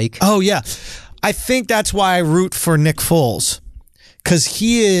team I like. Oh, yeah. I think that's why I root for Nick Foles, because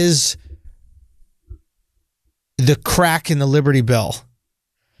he is the crack in the Liberty Bell.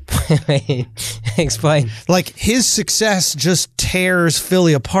 Explain. Like, his success just tears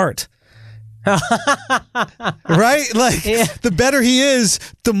Philly apart. Right? Like, the better he is,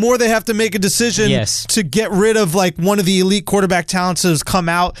 the more they have to make a decision to get rid of like one of the elite quarterback talents that has come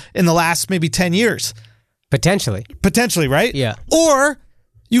out in the last maybe 10 years. Potentially, right? Yeah. Or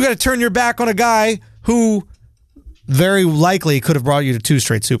you got to turn your back on a guy who very likely could have brought you to 2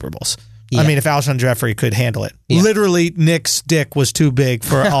 straight Super Bowls. Yeah. I mean, if Alshon Jeffrey could handle it. Yeah. Literally, Nick's dick was too big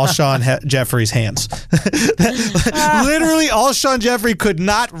for Alshon Jeffrey's hands. Literally, Alshon Jeffrey could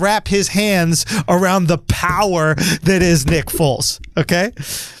not wrap his hands around the power that is Nick Foles. Okay?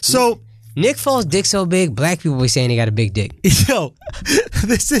 So... Nick Foles' dick so big, black people be saying he got a big dick. Yo,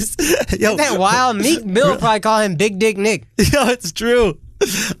 this is... Yo, isn't that wild? Meek Mill probably call him Big Dick Nick. Yo, it's true.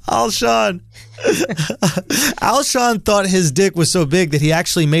 Alshon thought his dick was so big that he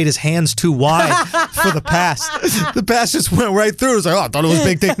actually made his hands too wide for the pass. The pass just went right through. It was like, I thought it was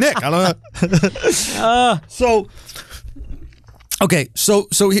Big Dick Nick. I don't know. So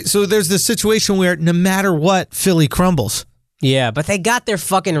there's this situation where no matter what, Philly crumbles. Yeah, but they got their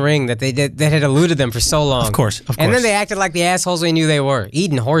fucking ring that had eluded them for so long. Of course. And then they acted like the assholes they knew they were,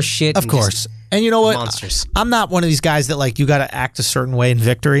 eating horse shit. Of course. And you know what? Monsters. I'm not one of these guys that like you got to act a certain way in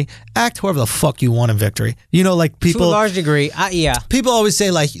victory. Act however the fuck you want in victory. You know, like people to a large degree. Yeah. People always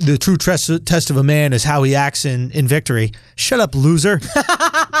say like the true test of a man is how he acts in victory. Shut up, loser.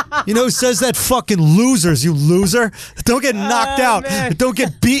 You know who says that? Fucking losers, you loser. Don't get knocked out. Man. Don't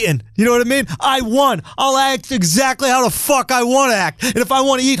get beaten. You know what I mean? I won. I'll act exactly how the fuck I want to act. And if I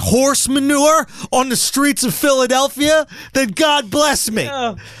want to eat horse manure on the streets of Philadelphia, then God bless me.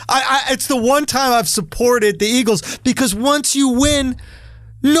 Yeah. It's the one time I've supported the Eagles because once you win,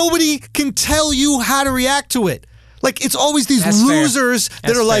 nobody can tell you how to react to it. Like, it's always these losers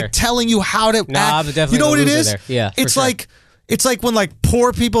that are like telling you how to act. But definitely you know what it is? There. Yeah, it's like It's like when like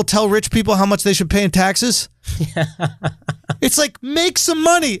poor people tell rich people how much they should pay in taxes. It's like, make some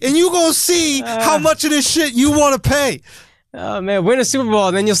money and you go see how much of this shit you want to pay. Oh man, win a Super Bowl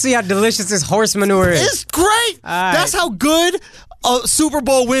and then you'll see how delicious this horse manure is. It's great. That's how good a Super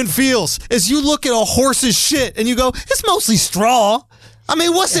Bowl win feels. Is you look at a horse's shit and you go, it's mostly straw. I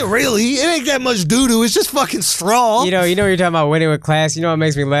mean, what's it really? It ain't that much doo-doo. It's just fucking straw. You know, you're talking about winning with class. You know what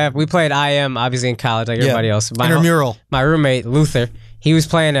makes me laugh? We played IM, obviously, in college, like everybody else. Intramural. My roommate, Luther, he was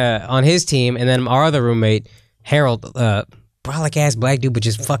playing on his team, and then our other roommate, Harold, brolic-ass black dude, but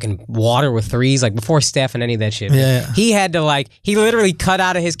just fucking water with threes, like before Steph and any of that shit. Yeah. He had to, he literally cut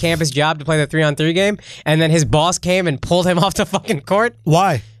out of his campus job to play the 3-on-3 game, and then his boss came and pulled him off the fucking court.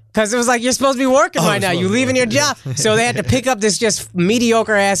 Why? Because it was like, you're supposed to be working right now. You leaving your job. So they had to pick up this just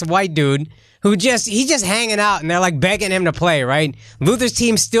mediocre-ass white dude who he's just hanging out, and they're like begging him to play, right? Luther's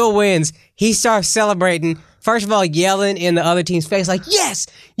team still wins. He starts celebrating. First of all, yelling in the other team's face like, yes,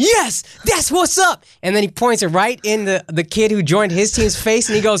 that's what's up. And then he points it right in the kid who joined his team's face,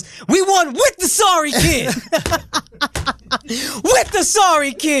 and he goes, we won with the sorry kid. With the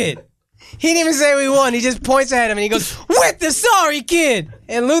sorry kid. He didn't even say we won. He just points at him and he goes, with the sorry kid.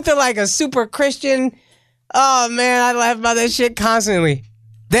 And Luther, like a super Christian, oh man, I laugh about that shit constantly.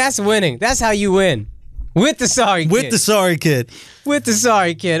 That's winning. That's how you win. With the sorry kid. With the sorry kid. With the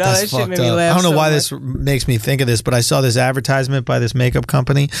sorry kid. That's that shit made fucked me up. laugh. I don't know so why much. this makes me think of this, but I saw this advertisement by this makeup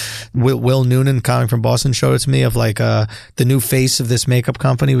company. Will Noonan, coming from Boston, showed it to me of like the new face of this makeup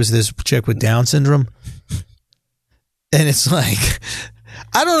company was this chick with Down syndrome. And it's like,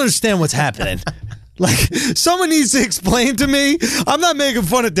 I don't understand what's happening. Like, someone needs to explain to me. I'm not making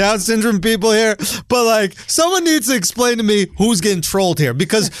fun of Down syndrome people here, but like, someone needs to explain to me who's getting trolled here.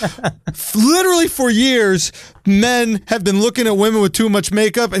 Because literally for years, men have been looking at women with too much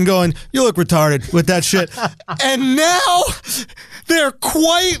makeup and going, you look retarded with that shit. And now they're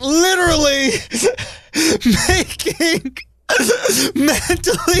quite literally making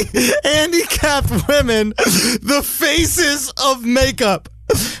mentally handicapped women the faces of makeup.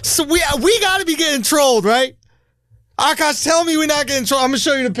 So we got to be getting trolled, right? Akash, tell me we're not getting trolled. I'm going to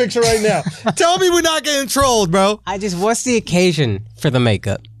show you the picture right now. Tell me we're not getting trolled, bro. What's the occasion for the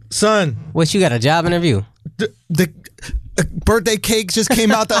makeup? Son. What, you got a job interview? The birthday cake just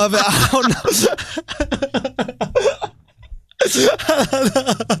came out the oven. I don't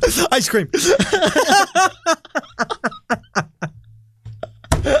know. Ice cream.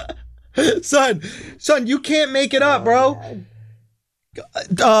 Son, you can't make it up, bro.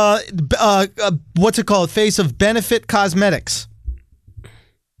 What's it called? Face of Benefit Cosmetics.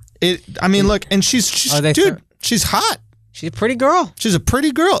 Look, and she's dude, she's hot. She's a pretty girl. She's a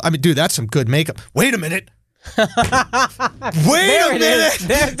pretty girl. I mean, dude, that's some good makeup. Wait a minute. Wait a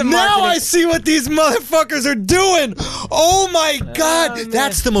minute. Now I see what these motherfuckers are doing. Oh my God.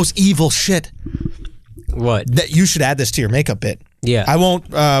 That's the most evil shit. What? That you should add this to your makeup bit. Yeah. I won't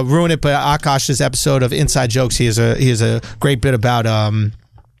ruin it, but Akash's episode of Inside Jokes, he has a great bit about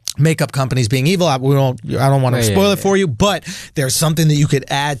makeup companies being evil. I don't want to spoil it for you, but there's something that you could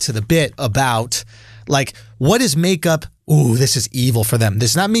add to the bit about, like, what is makeup? Ooh, this is evil for them.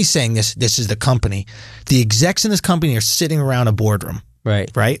 This is not me saying this. This is the company. The execs in this company are sitting around a boardroom.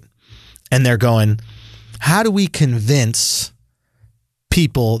 Right? And they're going, how do we convince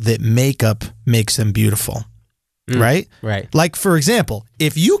people that makeup makes them beautiful? Right? Like, for example,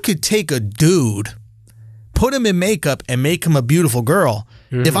 if you could take a dude, put him in makeup, and make him a beautiful girl,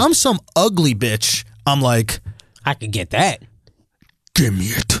 if I'm some ugly bitch, I'm like, I could get that. Give me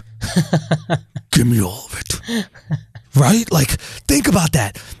it. Give me all of it. Right? Like, think about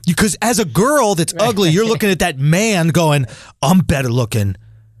that. Because as a girl that's ugly, you're looking at that man going, I'm better looking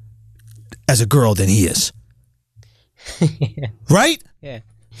as a girl than he is. Right?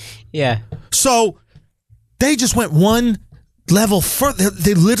 Yeah. So they just went one level further.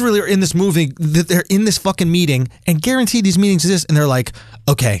 They literally are in this movie. They're in this fucking meeting, and guaranteed these meetings exist. And they're like,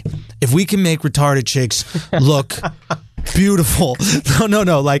 okay, if we can make retarded chicks look beautiful.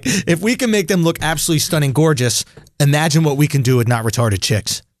 No. Like, if we can make them look absolutely stunning, gorgeous, imagine what we can do with not retarded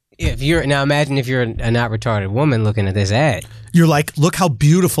chicks. Imagine if you're a not retarded woman looking at this ad. You're like, look how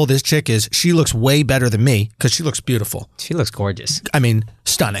beautiful this chick is. She looks way better than me because she looks beautiful. She looks gorgeous. I mean,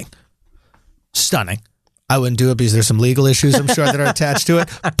 stunning. I wouldn't do it because there's some legal issues, I'm sure, that are attached to it.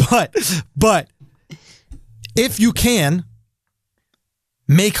 But if you can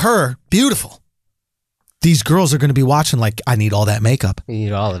make her beautiful, these girls are going to be watching like, I need all that makeup. You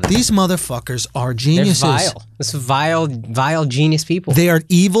need all of it. These motherfuckers are geniuses. They're vile. This vile genius people. They are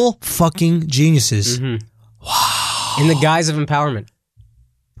evil fucking geniuses. Wow. In the guise of empowerment.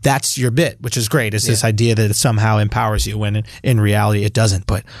 that's your bit, which is great. It's this idea that it somehow empowers you when in reality it doesn't.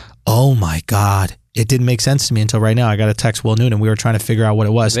 But oh my God, it didn't make sense to me until right now. I got a text Will Noonan. We were trying to figure out what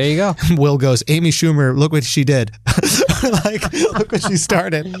it was. There you go. Will goes, Amy Schumer, look what she did. Like, look what she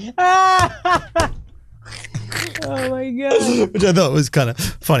started. Oh my God. Which I thought was kind of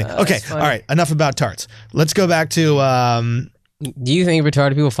funny. Okay, funny. all right, enough about tarts. Let's go back to... Do you think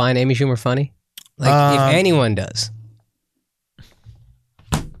retarded people find Amy Schumer funny? Like, if anyone does.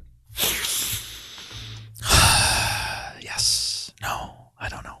 Yes. No, I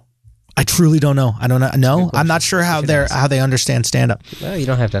don't know. I truly don't know. I don't know. No, I'm not sure how they understand stand-up. Well, you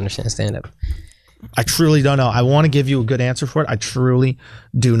don't have to understand stand-up. I truly don't know. I want to give you a good answer for it. I truly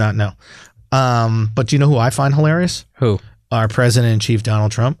do not know. But do you know who I find hilarious? Who? Our President-in-Chief,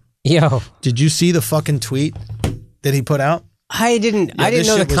 Donald Trump. Yo. Did you see the fucking tweet that he put out? I didn't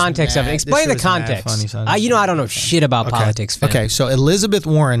know the context of it. Explain the context. I don't know shit about politics, fam. Okay, so Elizabeth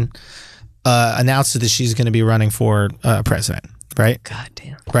Warren announced that she's going to be running for president, right? God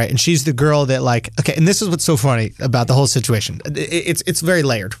damn. Right, and she's the girl that and this is what's so funny about the whole situation. It's very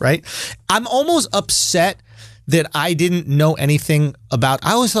layered, right? I'm almost upset that I didn't know anything about.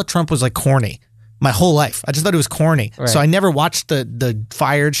 I always thought Trump was corny. My whole life, I just thought it was corny. Right. So I never watched the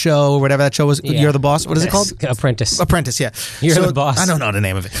Fired show or whatever that show was. Yeah. You're the Boss. What is it called? Apprentice. Yeah. You're the Boss. I don't know the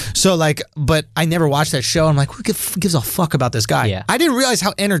name of it. So but I never watched that show. I'm like, who gives a fuck about this guy? Yeah. I didn't realize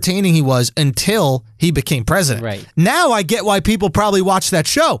how entertaining he was until he became president. Right. Now I get why people probably watch that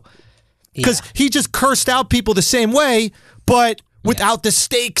show because he just cursed out people the same way, but without the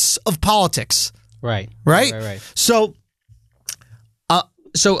stakes of politics. Right.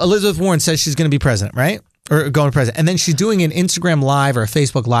 So Elizabeth Warren says she's going to be president, right? Or going to president. And then she's doing an Instagram Live or a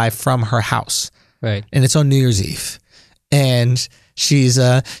Facebook Live from her house. Right. And it's on New Year's Eve. And she's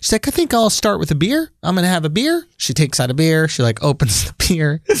like, I think I'll start with a beer. I'm going to have a beer. She takes out a beer. She opens the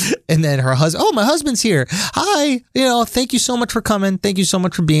beer. And then her husband, my husband's here. Hi. Thank you so much for coming. Thank you so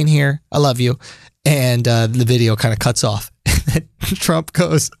much for being here. I love you. And the video kind of cuts off. And then Trump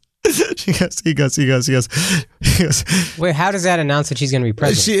goes... He goes. Wait, how does that announce that she's going to be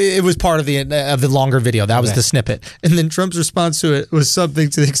president? It was part of the longer video. That was the snippet. And then Trump's response to it was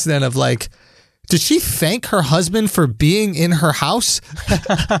something to the extent of did she thank her husband for being in her house?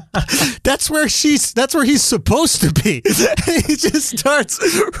 That's where he's supposed to be. He just starts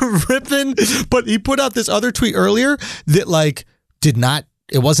ripping. But he put out this other tweet earlier that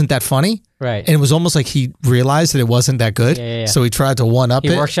it wasn't that funny. Right. And it was almost like he realized that it wasn't that good. Yeah. So he tried to one-up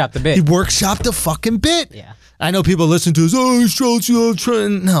it. He workshopped the bit. He workshopped the fucking bit. Yeah. I know people listen to this, he's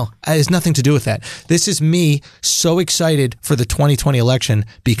trying. No, it has nothing to do with that. This is me so excited for the 2020 election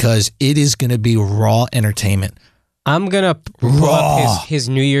because it is going to be raw entertainment. I'm going to pull up his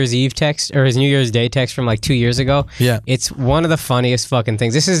New Year's Eve text or his New Year's Day text from 2 years ago. Yeah. It's one of the funniest fucking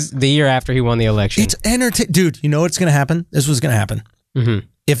things. This is the year after he won the election. It's entertaining. Dude, you know what's going to happen? This was going to happen. Mm-hmm.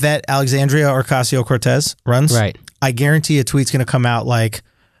 If that Alexandria Ocasio-Cortez runs, right. I guarantee a tweet's going to come out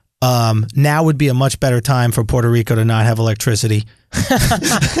now would be a much better time for Puerto Rico to not have electricity. Bro,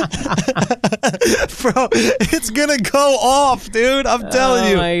 it's going to go off, dude. I'm telling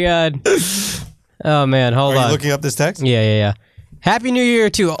you. Oh, my God. Oh, man. Hold on. Are you looking up this text? Yeah. Happy New Year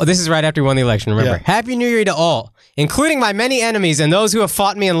to... Oh, this is right after he won the election, remember. Yeah. Happy New Year to all, including my many enemies and those who have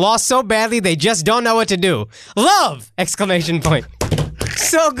fought me and lost so badly they just don't know what to do. Love! Exclamation point.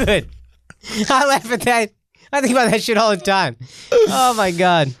 So good. I laugh at that. I think about that shit all the time. Oh, my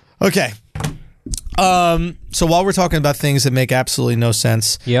God. Okay. So while we're talking about things that make absolutely no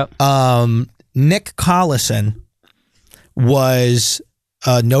sense, Yep. Nick Collison was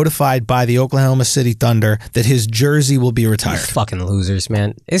notified by the Oklahoma City Thunder that his jersey will be retired. Fucking losers,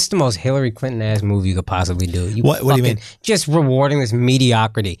 man. It's the most Hillary Clinton-ass move you could possibly do. What do you mean? Just rewarding this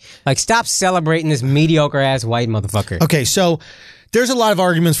mediocrity. Stop celebrating this mediocre-ass white motherfucker. Okay, so there's a lot of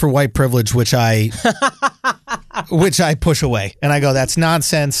arguments for white privilege, which I push away. And I go, that's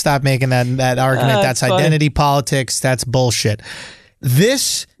nonsense. Stop making that argument. That's funny. Identity politics. That's bullshit.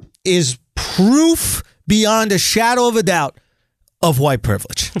 This is proof beyond a shadow of a doubt of white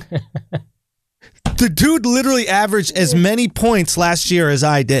privilege. The dude literally averaged as many points last year as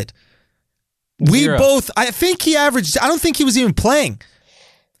I did. I think he averaged, I don't think he was even playing.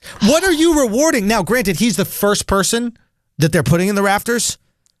 What are you rewarding? Now, granted, he's the first person that they're putting in the rafters.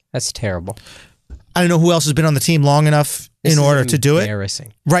 That's terrible. I don't know who else has been on the team long enough in order to do it.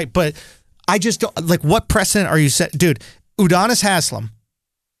 Embarrassing. Right, but I just don't, what precedent are you set? Dude, Udonis Haslem.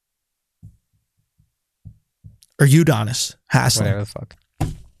 Or Udonis Haslem. Whatever the fuck.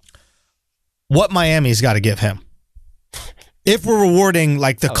 What Miami's got to give him? If we're rewarding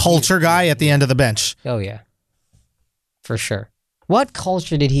the culture guy at the end of the bench. Oh, yeah. For sure. What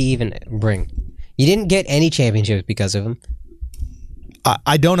culture did he even bring? You didn't get any championships because of him.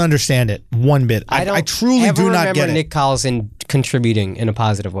 I don't understand it one bit. I truly do not get it. Nick Collison contributing in a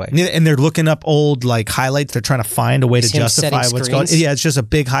positive way. And they're looking up old like highlights. They're trying to find a way to justify what's going on. Yeah, it's just a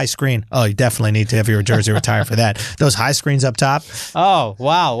big high screen. Oh, you definitely need to have your jersey retired for that. Those high screens up top. Oh,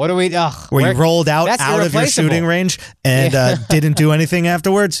 wow. What do we... where you rolled out of your shooting range and didn't do anything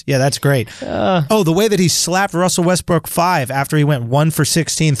afterwards. Yeah, that's great. The way that he slapped Russell Westbrook 5 after he went 1 for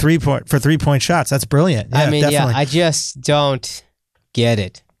 16 3-point shots. That's brilliant. Yeah, definitely. I just don't... get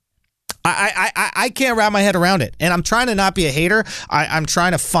it. I can't wrap my head around it, and I'm trying to not be a hater. I'm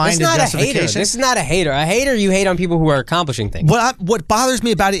trying to find a justification. This is not a hater. A hater, you hate on people who are accomplishing things. What bothers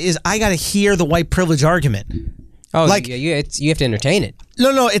me about it is I got to hear the white privilege argument. Oh, like you have to entertain it.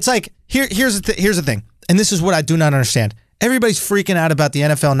 No. It's like here's the thing, and this is what I do not understand. Everybody's freaking out about the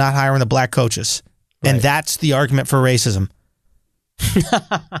NFL not hiring the black coaches, and that's the argument for racism.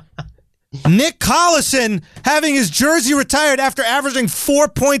 Nick Collison having his jersey retired after averaging 4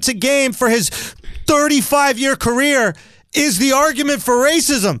 points a game for his 35-year career is the argument for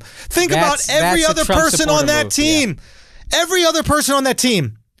racism. Think about every other person on that team. Yeah. Every other person on that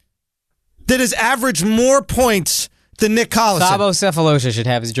team that has averaged more points than Nick Collison. Thabo Sefolosha should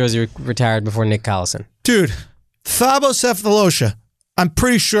have his jersey retired before Nick Collison. Dude, Thabo Sefolosha, I'm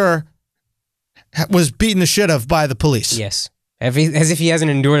pretty sure, was beaten the shit of by the police. Yes. As if he hasn't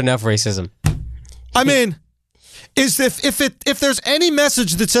endured enough racism. I mean, if there's any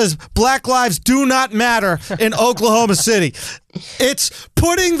message that says Black lives do not matter in Oklahoma City, it's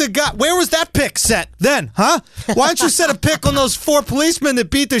putting the guy. Where was that pick set then, huh? Why don't you set a pick on those 4 policemen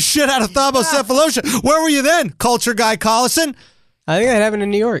that beat the shit out of Thabo Sefolosha? Where were you then, culture guy Collison? I think that happened in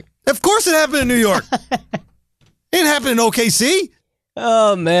New York. Of course it happened in New York. It didn't happen in OKC.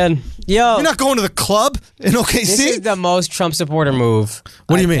 Oh, man. Yo. You're not going to the club in OKC? This is the most Trump supporter move.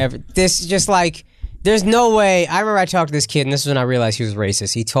 What do you mean? This is just like, there's no way. I remember I talked to this kid, and this is when I realized he was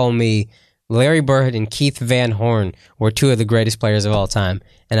racist. He told me Larry Bird and Keith Van Horn were 2 of the greatest players of all time.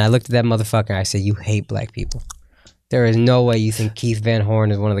 And I looked at that motherfucker and I said, you hate black people. There is no way you think Keith Van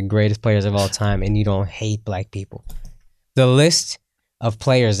Horn is one of the greatest players of all time and you don't hate black people. The list of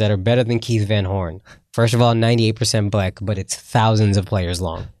players that are better than Keith Van Horn. First of all, 98% black, but it's thousands of players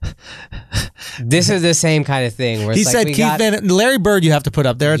long. This is the same kind of thing. Where he said Larry Bird you have to put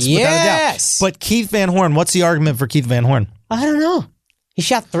up there. It's without a doubt. But Keith Van Horn, what's the argument for Keith Van Horn? I don't know. He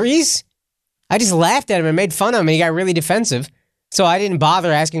shot threes. I just laughed at him and made fun of him, and he got really defensive. So I didn't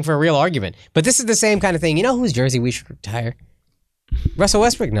bother asking for a real argument. But this is the same kind of thing. You know whose jersey we should retire? Russell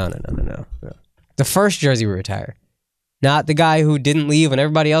Westbrook? No. The first jersey we retire. Not the guy who didn't leave when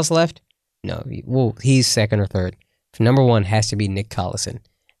everybody else left. No, he's second or third. Number 1 has to be Nick Collison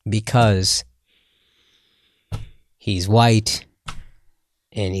because he's white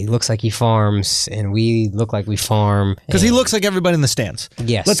and he looks like he farms and we look like we farm. Because he looks like everybody in the stands.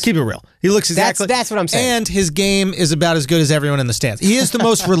 Yes. Let's keep it real. He looks exactly... That's what I'm saying. And his game is about as good as everyone in the stands. He is the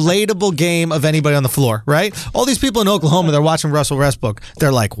most relatable game of anybody on the floor, right? All these people in Oklahoma, they're watching Russell Westbrook.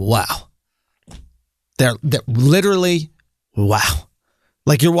 They're like, wow. They're literally, wow.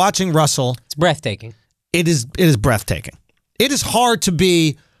 Like you're watching Russell. It's breathtaking. It is breathtaking. It is hard to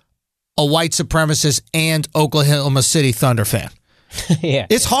be a white supremacist and Oklahoma City Thunder fan. Yeah.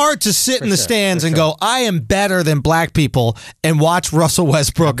 It's hard to sit in the stands and go, I am better than black people and watch Russell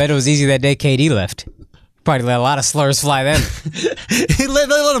Westbrook. I bet it was easy that day KD left. Probably let a lot of slurs fly then. They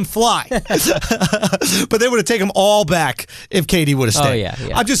let him fly. But they would have taken them all back if KD would have stayed. Oh,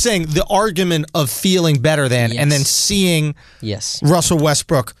 yeah. I'm just saying the argument of feeling better than and then seeing Russell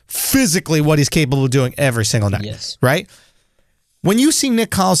Westbrook physically what he's capable of doing every single night. Yes. Right? When you see Nick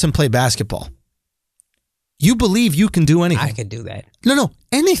Collison play basketball, you believe you can do anything. I could do that. No,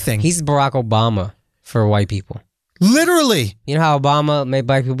 anything. He's Barack Obama for white people. Literally. You know how Obama made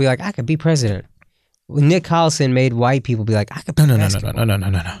black people be like, I could be president. Nick Collison made white people be like, I could be president.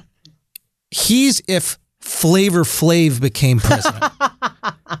 No. He's if Flavor Flav became president.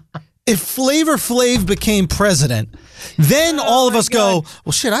 If Flavor Flav became president, then all of us go,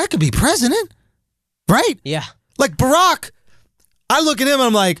 well, shit, I could be president. Right? Yeah. Like Barack, I look at him and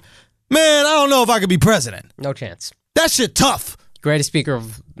I'm like, man, I don't know if I could be president. No chance. That shit tough. Greatest speaker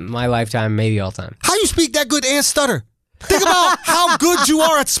of my lifetime, maybe all time. How you speak that good and stutter? Think about how good you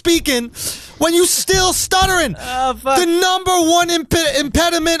are at speaking when you still stuttering. The number 1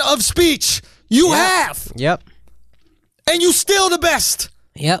 impediment of speech you have. Yep. And you still the best.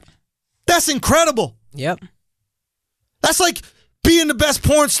 Yep. That's incredible. Yep. That's like being the best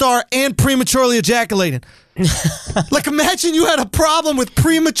porn star and prematurely ejaculating. Like, imagine you had a problem with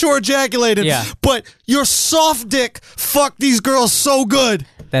premature ejaculating, but your soft dick fucked these girls so good.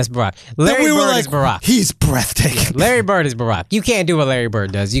 That's Barack. Larry Bird is Barack. He's breathtaking. Larry Bird is Barack. You can't do what Larry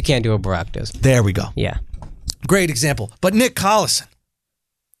Bird does. You can't do what Barack does. There we go. Yeah. Great example. But Nick Collison.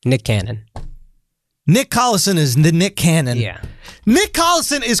 Nick Cannon. Nick Collison is the Nick Cannon. Yeah. Nick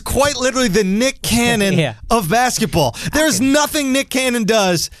Collison is quite literally the Nick Cannon of basketball. There's nothing Nick Cannon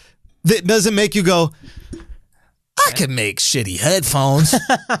does that doesn't make you go, I could make shitty headphones.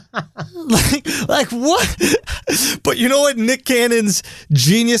 like what? But you know what Nick Cannon's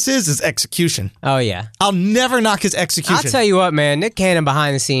genius is execution. Oh, yeah. I'll never knock his execution. I'll tell you what, man. Nick Cannon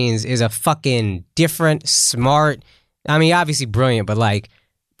behind the scenes is a fucking different, smart, I mean, obviously brilliant, but like,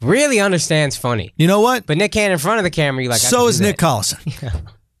 really understands funny. You know what? But Nick Cannon in front of the camera, you're like, so is Nick Collison.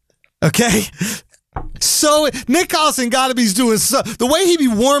 Okay? So Nick Collison gotta be doing the way he be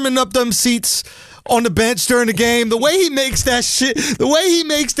warming up them seats on the bench during the game, the way he makes that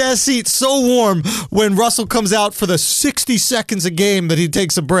seat so warm when Russell comes out for the 60 seconds a game that he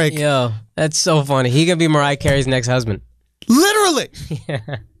takes a break. Yo, that's so funny. He gonna be Mariah Carey's next husband. Literally.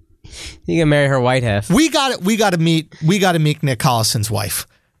 Yeah. He can marry her white half. We gotta meet Nick Collison's wife.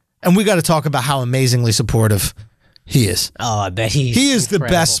 And we gotta talk about how amazingly supportive he is. Oh, I bet he is the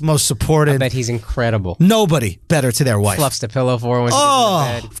best, most supported. I bet he's incredible. Nobody better to their wife. Fluffs the pillow for her when she gets in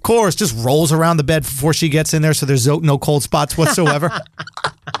the bed. Of course. Just rolls around the bed before she gets in there so there's no cold spots whatsoever.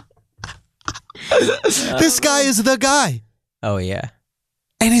 This guy is the guy. Oh, yeah.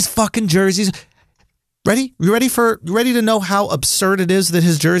 And his fucking jerseys. Ready? You ready to know how absurd it is that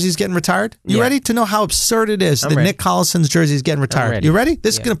his jersey's getting retired? You ready to know how absurd it is that Nick Collison's jersey's getting retired? You ready?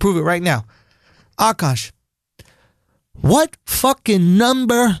 This is going to prove it right now. Akash. What fucking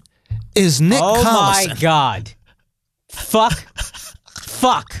number is Nick Collison? Oh my God. Fuck.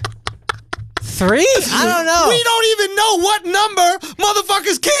 3? I don't know. We don't even know what number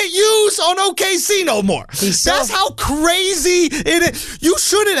motherfuckers can't use on OKC no more. That's how crazy it is. You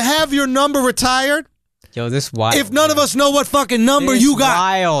shouldn't have your number retired. Yo, this wild. If none of us know what fucking number you got.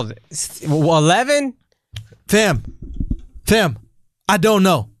 Wild. 11? Fam, I don't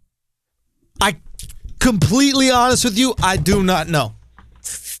know. Completely honest with you, I do not know.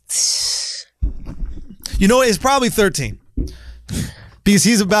 You know, it's probably 13. Because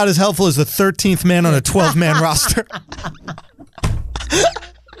he's about as helpful as the 13th man on a 12-man roster.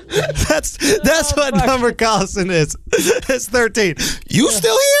 That's what number Collison is. It's 13. You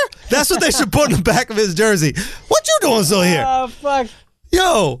still here? That's what they should put in the back of his jersey. What you doing still here? Oh, fuck.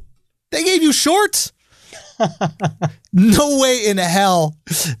 Yo, they gave you shorts? No way in hell.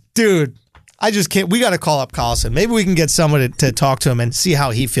 Dude. I just can't. We got to call up Collison. Maybe we can get someone to talk to him and see how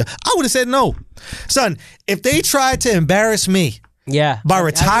he feels. I would have said no. Son, if they tried to embarrass me by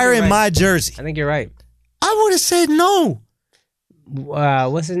retiring my jersey. I think you're right. I would have said no.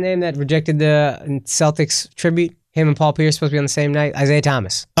 What's his name that rejected the Celtics tribute? Him and Paul Pierce supposed to be on the same night? Isaiah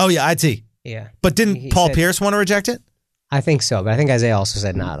Thomas. Oh, yeah, IT. Yeah. But didn't Paul Pierce want to reject it? I think so, but I think Isaiah also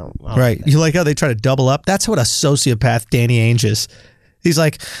said no, I don't right. You like how they try to double up? That's what a sociopath Danny Ainge is. He's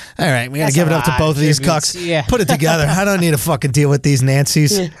like, all right, we got to give it up to both of these cucks. Yeah. Put it together. I don't need to fucking deal with these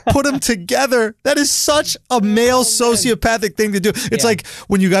Nancys. Put them together. That is such a male sociopathic thing to do. It's like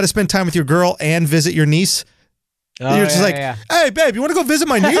when you got to spend time with your girl and visit your niece. Oh, you're just hey, babe, you want to go visit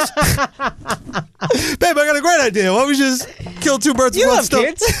my niece? Babe, I got a great idea. Why don't we just kill two birds with one stone?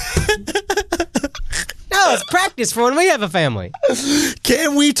 Kids? No, it's practice for when we have a family.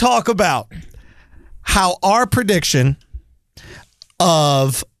 Can we talk about how our prediction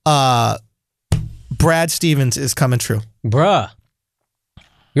of Brad Stevens is coming true? Bruh.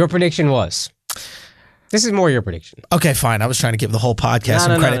 Your prediction was. This is more your prediction. Okay, fine. I was trying to give the whole podcast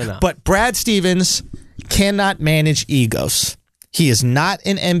some credit. No. But Brad Stevens cannot manage egos. He is not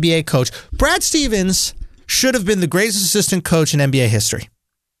an NBA coach. Brad Stevens should have been the greatest assistant coach in NBA history.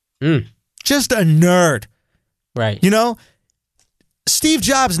 Just a nerd. Right. You know, Steve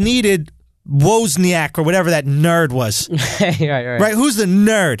Jobs needed Wozniak or whatever that nerd was. Right. Who's the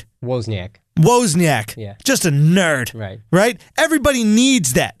nerd? Wozniak. Yeah. Just a nerd. Right. Everybody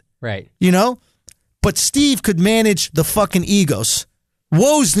needs that. Right. You know? But Steve could manage the fucking egos.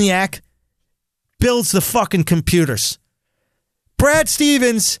 Wozniak builds the fucking computers. Brad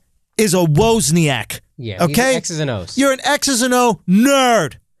Stevens is a Wozniak. Yeah. Okay? X's and O's. You're an X's and O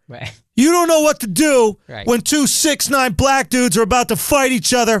nerd. Right. You don't know what to do when 2 6'9" black dudes are about to fight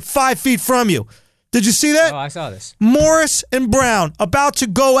each other 5 feet from you. Did you see that? Oh, I saw this. Morris and Brown about to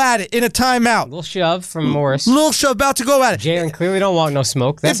go at it in a timeout. Little shove from Morris. Little shove about to go at it. Jalen clearly don't want no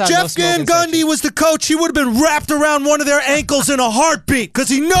smoke. That's if Jeff Van Gundy was the coach, he would have been wrapped around one of their ankles in a heartbeat because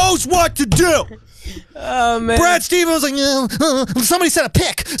he knows what to do. Oh, man. Brad Stevens was like, somebody set a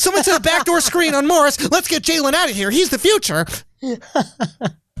pick. Somebody set a backdoor screen on Morris. Let's get Jalen out of here. He's the future.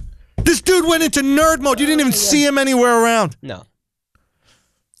 This dude went into nerd mode. You didn't even see him anywhere around. No.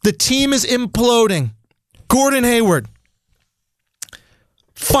 The team is imploding. Gordon Hayward.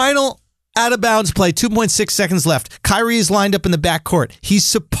 Final out of bounds play, 2.6 seconds left. Kyrie is lined up in the backcourt. He's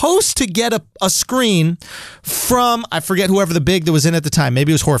supposed to get a screen from, I forget whoever the big that was in at the time.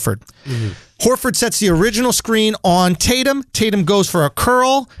 Maybe it was Horford. Mm-hmm. Horford sets the original screen on Tatum. Tatum goes for a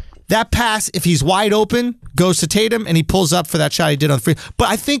curl. That pass, if he's wide open, goes to Tatum, and he pulls up for that shot he did on the free. But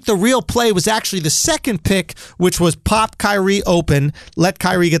I think the real play was actually the second pick, which was pop Kyrie open, let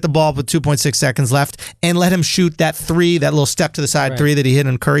Kyrie get the ball with 2.6 seconds left, and let him shoot that three, that little step to the side three that he hit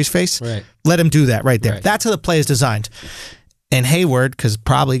in Curry's face. Right. Let him do that right there. Right. That's how the play is designed. And Hayward, because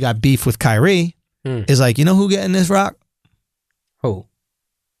probably got beef with Kyrie, is like, you know who getting this rock? Who?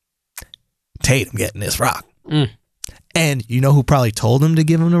 Tatum getting this rock. And you know who probably told him to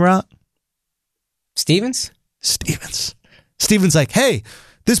give him the rock? Stevens? Stevens like, hey,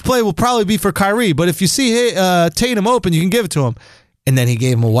 this play will probably be for Kyrie, but if you see Tatum open, you can give it to him. And then he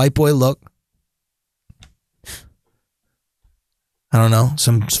gave him a white boy look. I don't know,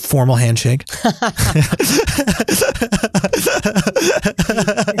 some formal handshake.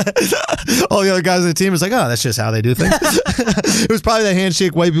 All the other guys on the team was like, oh, that's just how they do things. It was probably that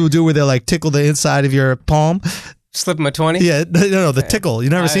handshake white people do where they like tickle the inside of your palm. Slip him a 20? Yeah, no, the tickle. You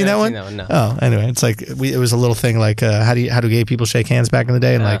never seen that one? No. Oh, anyway, it's like it was a little thing like how do gay people shake hands back in the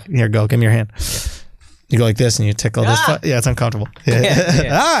day? And like, here, go, give me your hand. You go like this and you tickle this. Yeah, it's uncomfortable.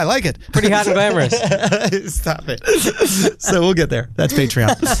 Yeah. I like it. Pretty hot and glamorous. Stop it. So we'll get there. That's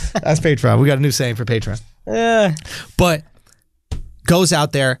Patreon. That's Patreon. We got a new saying for Patreon. But goes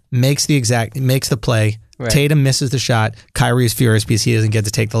out there, makes the play. Right. Tatum misses the shot. Kyrie is furious because he doesn't get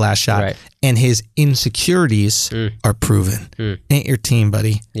to take the last shot. Right. And his insecurities are proven. Ain't your team,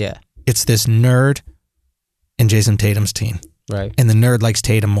 buddy. Yeah. It's this nerd and Jason Tatum's team. Right. And the nerd likes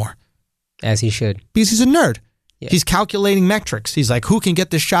Tatum more. As he should. Because he's a nerd. Yeah. He's calculating metrics. He's like, who can get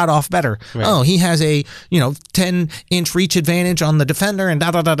this shot off better? Right. Oh, he has a 10-inch reach advantage on the defender and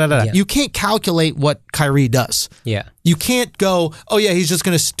da-da-da-da-da. Yeah. You can't calculate what Kyrie does. Yeah. You can't go, oh yeah, he's just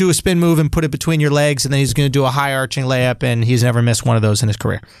going to do a spin move and put it between your legs and then he's going to do a high arching layup and he's never missed one of those in his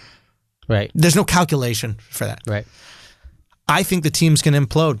career. Right. There's no calculation for that. Right. I think the team's going to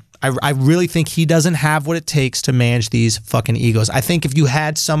implode. I really think he doesn't have what it takes to manage these fucking egos. I think if you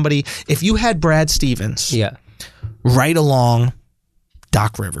had Brad Stevens right along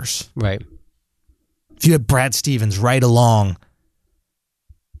Doc Rivers. Right. If you had Brad Stevens right along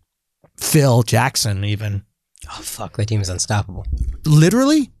Phil Jackson even. Oh, fuck. That team is unstoppable.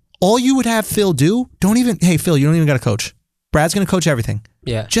 Literally, all you would have Phil do, hey, Phil, you don't even got to coach. Brad's going to coach everything.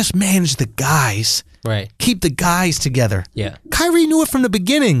 Yeah. Just manage the guys. Right. Keep the guys together. Yeah. Kyrie knew it from the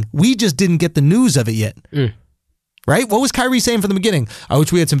beginning. We just didn't get the news of it yet. Right? What was Kyrie saying from the beginning? I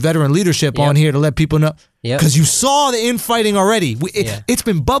wish we had some veteran leadership on here to let people know. Yeah. Because you saw the infighting already. It's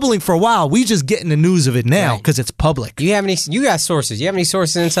been bubbling for a while. We just getting the news of it now because it's public. You got sources. You have any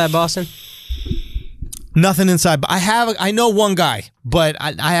sources inside Boston? Nothing inside. I know one guy, but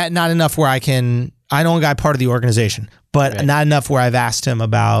I not enough where I know a guy part of the organization, but not enough where I've asked him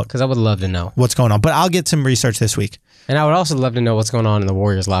about. Because I would love to know what's going on. But I'll get some research this week. And I would also love to know what's going on in the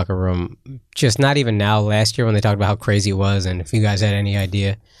Warriors locker room. Just not even now, last year when they talked about how crazy it was, and if you guys had any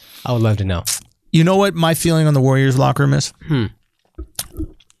idea, I would love to know. You know what my feeling on the Warriors locker room is?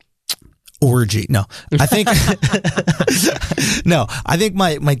 Orgy. No, I think I think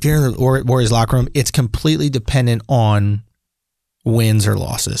my dear Warriors locker room, it's completely dependent on wins or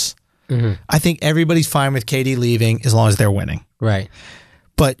losses. I think everybody's fine with KD leaving as long as they're winning. Right.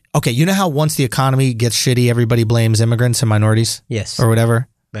 But okay, you know how once the economy gets shitty, everybody blames immigrants and minorities? Yes. Or whatever?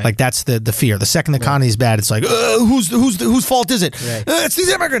 Right. Like that's the fear. The second the economy is bad, it's like, whose fault is it? Right. It's these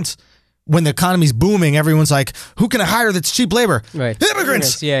immigrants. When the economy's booming, everyone's like, who can I hire that's cheap labor? Right.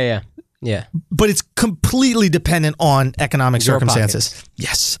 Immigrants. Yeah. But it's completely dependent on economic circumstances. Pockets.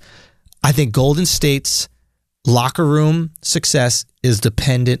 Yes. I think Golden State's locker room success is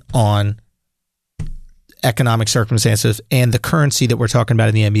dependent on economic circumstances, and the currency that we're talking about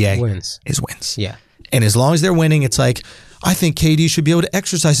in the NBA is wins. Yeah. And as long as they're winning, it's like, I think KD should be able to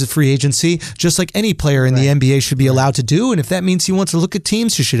exercise his free agency just like any player in the NBA should be allowed to do. And if that means he wants to look at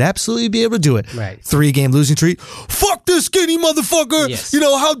teams, he should absolutely be able to do it. Right. 3-game losing streak. Fuck this skinny motherfucker. Yes.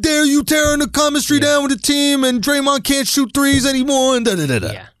 How dare you tearing the chemistry down with the team, and Draymond can't shoot threes anymore and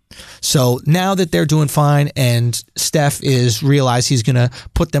da-da-da-da. Yeah. So now that they're doing fine and Steph is realized he's going to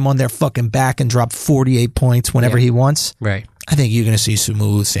put them on their fucking back and drop 48 points whenever he wants, right? I think you're going to see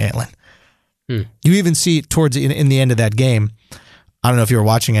smooth sailing. You even see it towards in the end of that game. I don't know if you were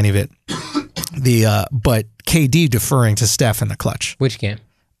watching any of it. But KD deferring to Steph in the clutch. Which game?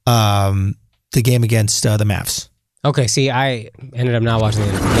 The game against the Mavs. Okay, see, I ended up not watching the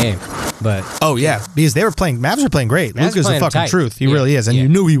end of the game, but Oh yeah, because Mavs were playing great. Mavs Luka's the playing fucking tight. truth. He Yeah, really is, and yeah. you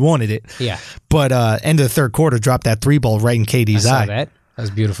knew he wanted it. yeah, But end of the third quarter, dropped that 3-ball right in I KD's saw eye. that. That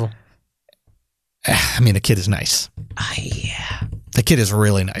was beautiful. I mean, the kid is nice. Yeah. The kid is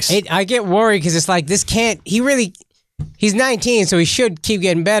really nice. I get worried because it's like this can't. He's 19, so he should keep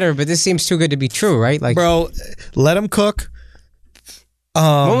getting better. But this seems too good to be true, right? Like, Bro, let him cook.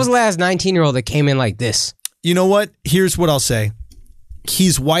 when was the last 19-year-old that came in like this? You know what? Here's what I'll say.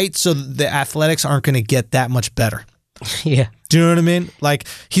 He's white, so the athletics aren't going to get that much better. Yeah. Do you know what I mean? Like,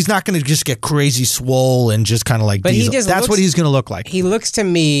 he's not going to just get crazy swole and just kind of like But he diesel. just That's looks- what he's going to look like. He looks to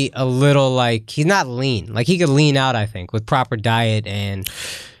me a little like he's not lean. Like he could lean out, I think, with proper diet and.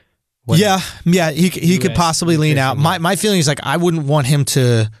 Yeah, he could US possibly lean out. nutrition, My feeling is like I wouldn't want him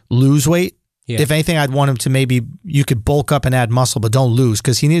to lose weight. Yeah. If anything, I'd want him to maybe you could bulk up and add muscle, but don't lose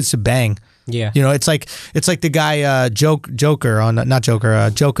because he needs to bang. Yeah. You know, it's like the guy Joker on not Joker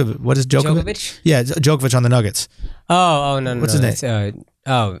Djokovic. What is Djokovic? Djokovic? Yeah, Djokovic on the Nuggets. Oh no. What's his name?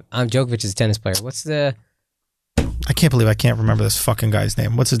 Djokovic is a tennis player. What's the I can't believe I can't remember this fucking guy's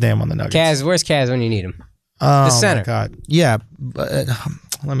name. What's his name on the Nuggets? Kaz? Where's Kaz when you need him? Oh, center. My God. Yeah. But,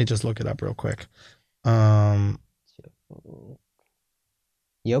 let me just look it up real quick.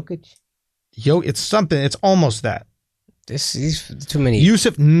 Jokic. It's something. It's almost that. He's too many.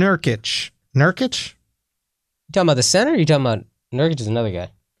 Yusuf Nurkic. Nurkic? You talking about the center? Or you talking about Nurkic is another guy?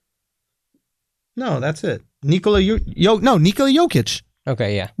 No, that's it. Nikola Jokic.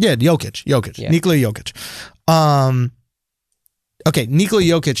 Okay, yeah. Yeah, Jokic. Yeah. Nikola Jokic. Okay, Nikola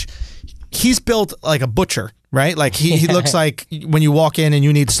Jokic, he's built like a butcher, right? Like he looks like when you walk in and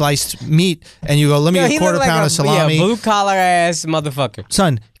you need sliced meat and you go, let me get a quarter pound of salami. blue collar ass motherfucker.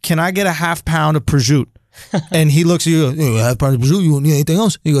 Son, can I get a half pound of prosciutto? And he looks at you, a half pound of prosciutto, you need anything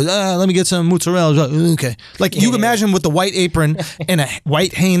else? He goes, let me get some mozzarella. Okay. Like you imagine with the white apron and a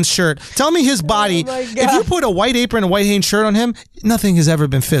white Hanes shirt. Tell me his body, my God. if you put a white apron and a white Hanes shirt on him, nothing has ever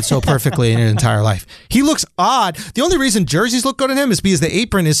been fit so perfectly in his entire life. He looks odd. The only reason jerseys look good on him is because the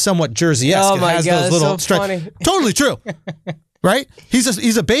apron is somewhat jersey-esque. Oh my it has God, those that's little so funny. Totally true. Right?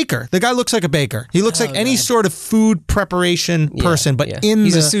 He's a baker. The guy looks like a baker. He looks like any sort of food preparation person, but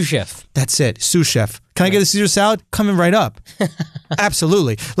he's the a sous chef. that's it. Sous chef. Can I get a Caesar salad? Coming right up.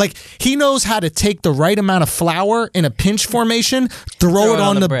 Absolutely. Like he knows how to take the right amount of flour in a pinch formation, throw it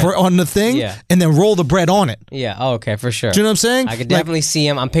on the bread. on the thing, Yeah. and then roll the bread on it. Yeah, oh, okay, for sure. Do you know what I'm saying? I could Like, definitely see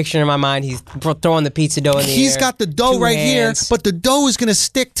him. I'm picturing in my mind he's throwing the pizza dough in the he's air. got the dough 2 right hands. here, but the dough is going to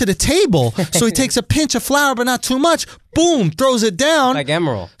stick to the table. So he takes a pinch of flour, but not too much. Boom, throws it down. like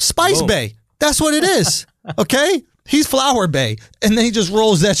Emerald. Spice Boom. Bay. That's what it is. Okay? He's Flour Bay. And then he just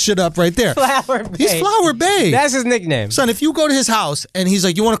rolls that shit up right there. Flour Bay. He's Flour Bay. That's his nickname. Son, if you go to his house and he's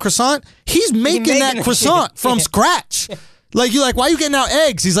like, you want a croissant? He's making making that it. croissant from scratch. Like, you're like, why are you getting out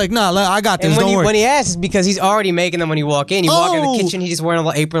eggs? He's like, nah, I got this. And Don't worry. when he asks, it's because he's already making them when you walk in. You walk in Oh. the kitchen, he's just wearing a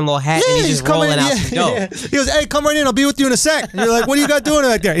little apron, a little hat, and he's just rolling out some dough. yeah. He goes, hey, come right in. I'll be with you in a sec. And you're like, what do you got doing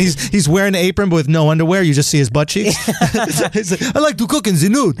back there? And he's wearing the apron but with no underwear. You just see his butt cheeks. He's like, I like to cook in the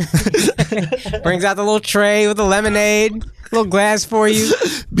nude. Brings out the little tray with the lemonade, little glass for you.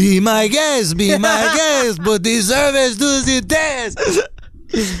 Be my guest, but the service does the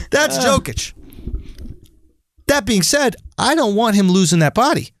test. That's Jokic. That being said, I don't want him losing that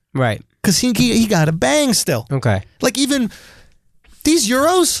body Right. because he got a bang still. Okay. Like even these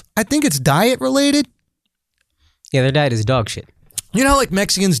Euros, I think it's diet related. Yeah, their diet is dog shit. You know how like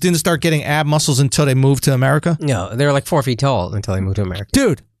Mexicans didn't start getting ab muscles until they moved to America? No, they were like 4 feet tall until they moved to America.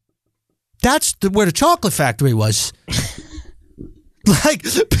 Dude, that's where the chocolate factory was. Like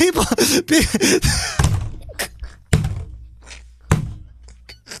people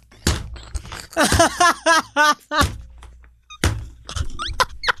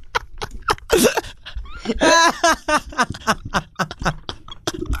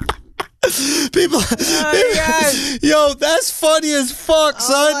People, yo, that's funny as fuck,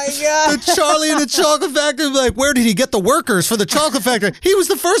 son. my God. The Charlie and the Chocolate Factory, like, where did he get the workers for the Chocolate Factory? He was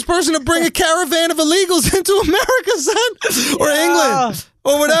the first person to bring a caravan of illegals into America, son, or England,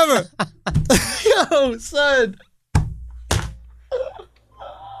 or whatever. Yo, son,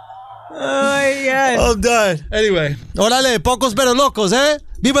 Oh my God. I'm done. Anyway, orale, pocos pero locos, eh?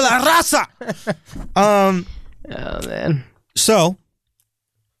 Viva la raza. Oh, man. So,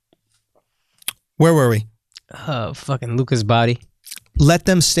 where were we? Oh, fucking Luca's body. Let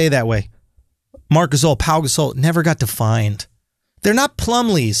them stay that way. Marc Gasol, Pau Gasol never got defined. They're not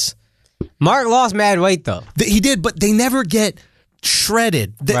Plumlees. Mark lost mad weight though. He did, but they never get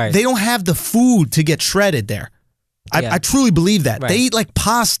shredded. Right. They don't have the food to get shredded there. Yeah. I truly believe that. Right. They eat like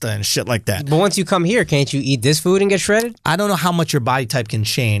pasta and shit like that. But once you come here, can't you eat this food and get shredded? I don't know how much your body type can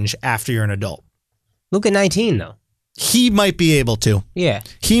change after you're an adult. Luke at 19 though. He might be able to. Yeah.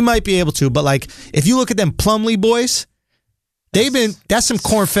 He might be able to, but like if you look at them Plumlee boys, that's some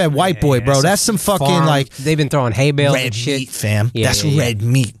corn-fed white boy, bro. That's some fucking Farm. like They've been throwing hay bales red and shit. meat, fam. Yeah, that's yeah, yeah. red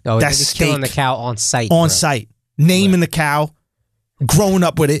meat. Oh, that's they're steak killing the cow on site. on bro. site. Naming the cow, growing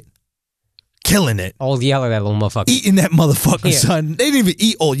up with it, killing it. Old Yeller, that little motherfucker. Eating that motherfucker, Yeah. son. They didn't even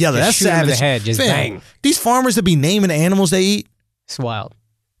eat Old Yeller. Just That's shoot him in savage. the head, just Fam, bang. These farmers that be naming the animals they eat, It's wild.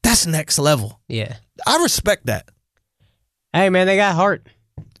 that's next level. Yeah. I respect that. Hey man, they got heart.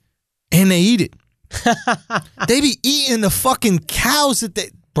 And they eat it. They be eating the fucking cows that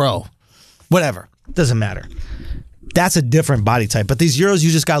they... Bro, whatever. Doesn't matter. That's a different body type. But these Euros, you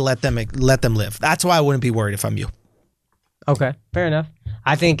just got to let them live. That's why I wouldn't be worried if I'm you. Okay, fair enough.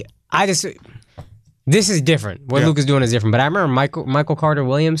 This is different. What Yeah. Luke is doing is different. But I remember Michael Carter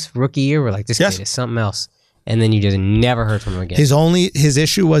Williams, rookie year, we're like, this Yes. kid is something else. And then you just never heard from him again. His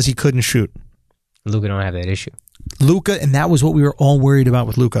issue was he couldn't shoot. Luka don't have that issue. Luka, and that was what we were all worried about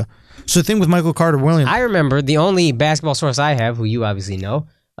with Luka. So the thing with Michael Carter Williams... I remember the only basketball source I have, who you obviously know,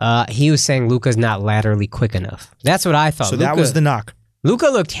 he was saying Luka's not laterally quick enough. That's what I thought. So that was the knock. Luka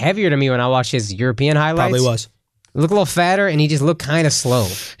looked heavier to me when I watched his European highlights. Probably was. Looked a little fatter, and he just looked kind of slow.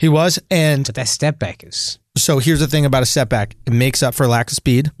 He was, and But that step back is... so here's the thing about a setback. It makes up for lack of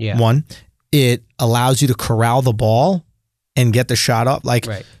speed. Yeah. One, it allows you to corral the ball and get the shot up. Like,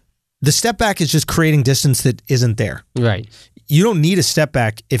 Right. the step back is just creating distance that isn't there. Right. You don't need a step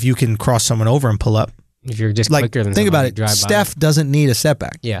back if you can cross someone over and pull up. If you're just Like, quicker than think about somebody, it. drive by. Steph doesn't need a step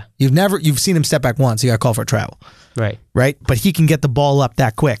back. Yeah. You've seen him step back once. He got called for travel, Right. right? But he can get the ball up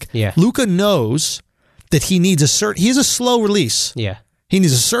that quick. Yeah. Luka knows that he needs he's a slow release. Yeah. He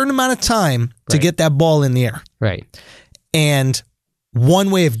needs a certain amount of time to Right. get that ball in the air. Right. And one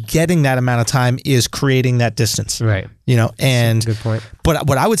way of getting that amount of time is creating that distance. Right. You know, and Good point. but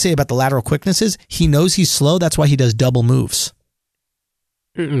what I would say about the lateral quickness is he knows he's slow. That's why he does double moves.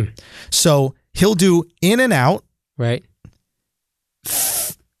 Mm-mm. So he'll do in and out, Right.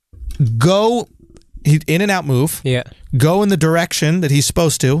 in and out move, Yeah. go in the direction that he's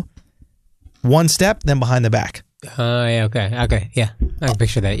supposed to, one step, then behind the back. Yeah. Okay. Okay. Yeah. I can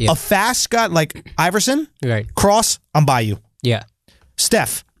picture that. Yeah. A fast guy like Iverson, Right. cross, I'm by you. Yeah.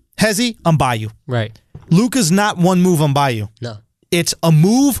 Steph, Hezzy, I'm by you. Right. Luka's not one move, I'm by you. No. It's a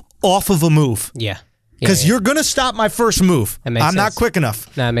move off of a move. Yeah. Because you're going to stop my first move. That makes I'm not sense. quick enough.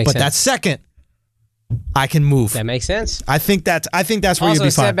 No, that makes but sense. that second, I can move. That makes sense. I think that's where Also, you'll a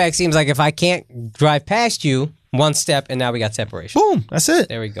be fine. setback seems like if I can't drive past you, one step, and now we got separation. Boom. That's it.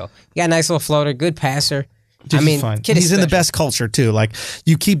 There we go. You got a nice little floater, good passer. Dude, I mean, he's fine. kid is He's in the special. best culture too. Like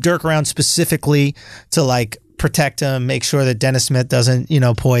you keep Dirk around specifically to like protect him, make sure that Dennis Smith doesn't,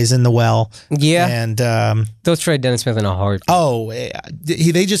 poison the well. Yeah. And They'll trade Dennis Smith in a heartbeat.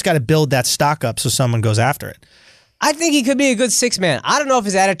 they just got to build that stock up so someone goes after it. I think he could be a good six man. I don't know if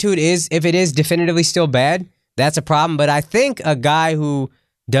his attitude if it is definitively still bad. That's a problem. But I think a guy who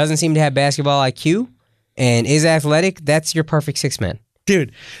doesn't seem to have basketball IQ and is athletic, that's your perfect six man.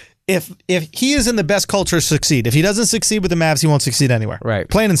 Dude, if he is in the best culture to succeed, if he doesn't succeed with the Mavs, he won't succeed anywhere. Right.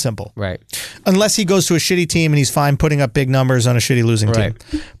 Plain and simple. Right. Unless he goes to a shitty team and he's fine putting up big numbers on a shitty losing Right.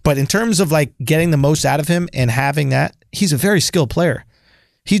 team. But in terms of like getting the most out of him and having that, he's a very skilled player.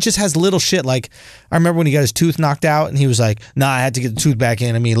 He just has little shit. Like, I remember when he got his tooth knocked out and he was like, nah, I had to get the tooth back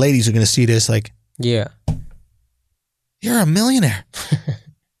in. I mean, ladies are going to see this. Like, Yeah. you're a millionaire.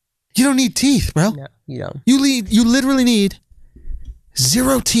 You don't need teeth, bro. No, you don't. You literally need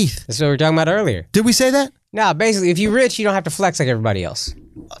 0 teeth. That's what we were talking about earlier. Did we say that? Nah, basically, if you're rich, you don't have to flex like everybody else.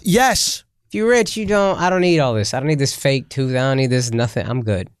 Yes. If you're rich, I don't need all this. I don't need this fake tooth. I don't need this nothing. I'm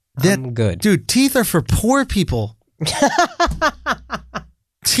good. I'm good. Dude, teeth are for poor people.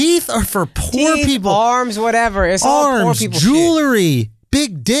 Teeth are for poor Teeth, people. arms, whatever. It's all poor Arms, people shit. jewelry,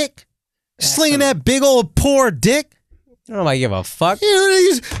 big dick. Slinging that big old poor dick. I don't give a fuck. You know,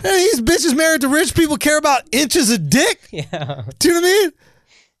 these bitches married to rich people care about inches of dick. Yeah. Do you know what I mean?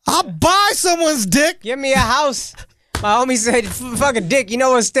 I'll buy someone's dick. Give me a house. My homie said, fucking dick. You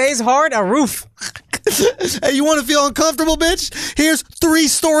know what stays hard? A roof. Hey, you want to feel uncomfortable, bitch? Here's 3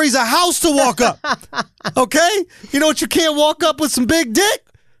 stories of house to walk up. Okay? You know what you can't walk up with some big dick?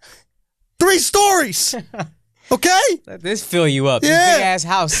 3 stories. Okay? Let this fill you up. Yeah. This big ass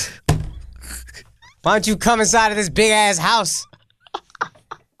house. Why don't you come inside of this big ass house?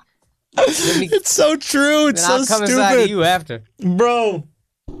 It's so true. It's And I'll so come inside of stupid. you after. Bro.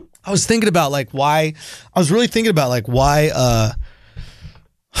 I was thinking about like why. I was really thinking about like why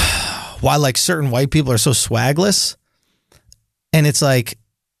like certain white people are so swagless, and it's like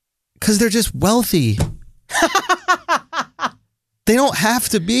because they're just wealthy. They don't have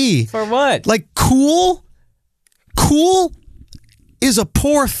to be. For what? Like cool is a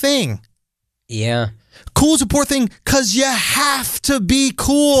poor thing. Yeah. Cool is a poor thing because you have to be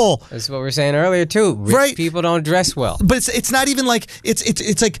cool. That's what we were saying earlier too. Rich people don't dress well. But it's not even like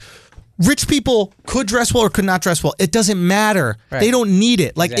it's like rich people could dress well or could not dress well. It doesn't matter. Right. They don't need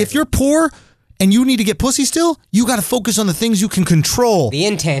it. Like if you're poor and you need to get pussy still, you got to focus on the things you can control. The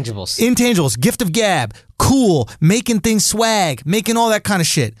intangibles. Intangibles, gift of gab, cool, making things swag, making all that kind of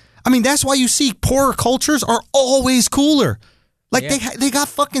shit. I mean, that's why you see poorer cultures are always cooler. Like they got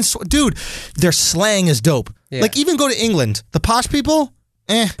fucking dude, their slang is dope. Yeah. Like even go to England, the posh people,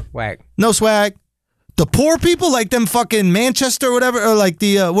 whack, no swag. The poor people, like them fucking Manchester or whatever, or like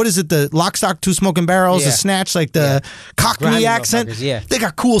the what is it, the Lock, Stock, Two Smoking Barrels, the Snatch, like the Cockney Grimy accent. Yeah, they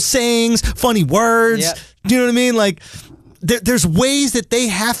got cool sayings, funny words. Yep. Do you know what I mean? Like there's ways that they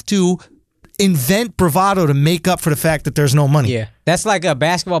have to invent bravado to make up for the fact that there's no money. Yeah. That's like a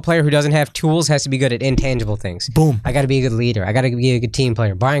basketball player who doesn't have tools has to be good at intangible things. Boom. I got to be a good leader. I got to be a good team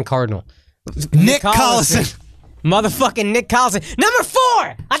player. Brian Cardinal. Nick Collison. Motherfucking Nick Collison. Number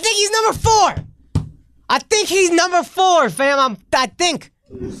 4! I think he's number 4! I think he's number 4, fam. I think.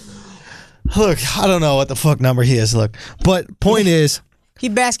 Look, I don't know what the fuck number he is, look. But point is... He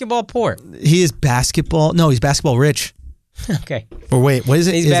basketball poor. He is basketball... No, he's basketball rich. Okay. Or wait, what is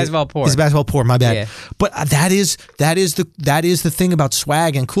it? He's basketball poor. He's basketball poor. My bad. Yeah. But that is the thing about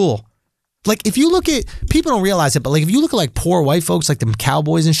swag and cool. Like if you look at people don't realize it, but like if you look at like poor white folks like them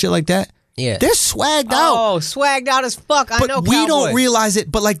cowboys and shit like that, they're swagged out. Oh, swagged out as fuck. I know. But we don't realize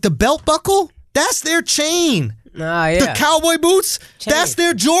it. But like the belt buckle, that's their chain. The cowboy boots, that's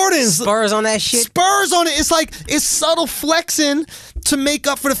their Jordans. Spurs on that shit. Spurs on it. It's like it's subtle flexing to make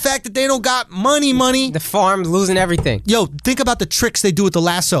up for the fact that they don't got money. The farm's losing everything. Yo, think about the tricks they do with the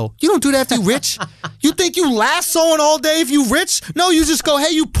lasso. You don't do that if you rich. You think you lassoing all day if you rich? No, you just go,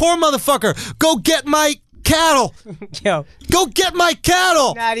 hey, you poor motherfucker, go get my cattle. Yo. Go get my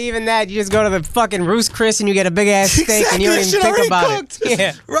cattle. Not even that. You just go to the fucking Roost Chris and you get a big ass steak and you don't even think about it.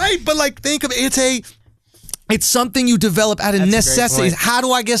 Yeah. Right, but like think of it. It's something you develop out of necessity. How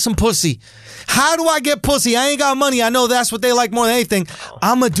do I get some pussy? How do I get pussy? I ain't got money. I know that's what they like more than anything.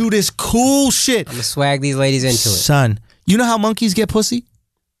 I'm going to do this cool shit. I'm going to swag these ladies into it. Son, you know how monkeys get pussy?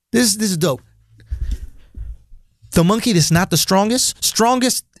 This is dope. The monkey that's not the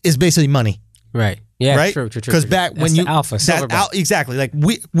strongest is basically money. Right. Yeah, right? True. Because back when you... alpha, exactly. Like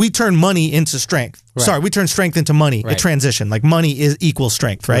we turn money into strength. Right. Sorry, we turn strength into money. Right. A transition. Like money is equals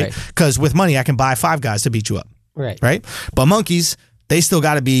strength, right? Because with money, I can buy 5 guys to beat you up. Right. Right? But monkeys, they still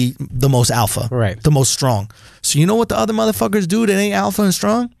got to be the most alpha. Right. The most strong. So you know what the other motherfuckers do that ain't alpha and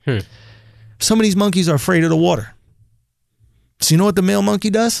strong? Some of these monkeys are afraid of the water. So you know what the male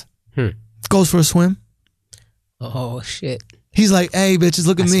monkey does? Goes for a swim. Oh, shit. He's like, hey, bitches,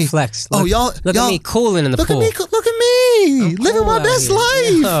 look at me. Flex. Y'all look at me cooling in the pool. Look at me. Living my best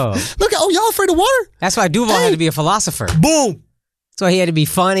life. Look at, y'all afraid of water? That's why Duval had to be a philosopher. Boom. That's why he had to be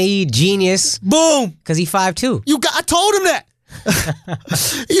funny, genius. Boom. Because he 5'2". I told him that.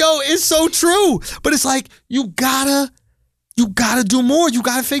 Yo, it's so true. But it's like, you gotta do more. You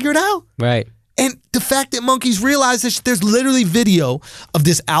gotta figure it out. Right. And the fact that monkeys realize that there's literally video of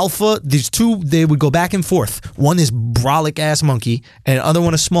this alpha, these two, they would go back and forth. One is brolic ass monkey, and the other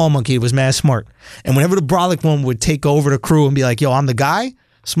one a small monkey. It was mad smart. And whenever the brolic one would take over the crew and be like, yo, I'm the guy,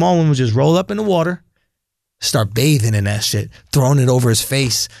 small one would just roll up in the water, start bathing in that shit, throwing it over his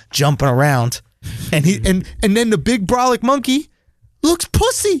face, jumping around. And and then the big brolic monkey looks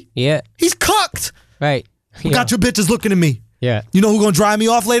pussy. Yeah. He's cucked. Right. Got your bitches looking at me. Yeah. You know who gonna dry me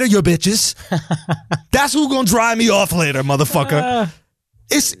off later? Your bitches. That's who gonna dry me off later, motherfucker.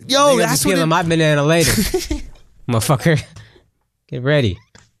 That's what peeling my banana later. Motherfucker. Get ready.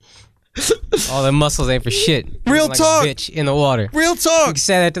 All them muscles ain't for shit. Real like talk. A bitch in the water. Real talk. You can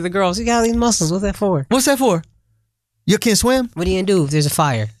say that to the girls. You got all these muscles. What's that for? What's that for? You can't swim? What are you gonna do if there's a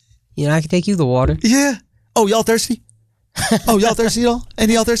fire? You know, I can take you to the water. Yeah. Oh, y'all thirsty? Y'all thirsty, y'all?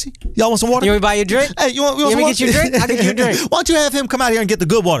 Any y'all thirsty? Y'all want some water? You want me to buy you a drink? Hey, you want me to get you a drink? I'll get you a drink. Why don't you have him come out here and get the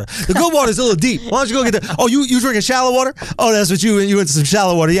good water? The good water's a little deep. Why don't you go get the... Oh, you drinking shallow water? Oh, that's what you into some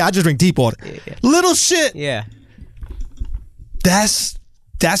shallow water. Yeah, I just drink deep water. Yeah. Little shit. Yeah. That's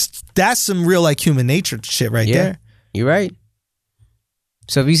some real like human nature shit right there. You're right.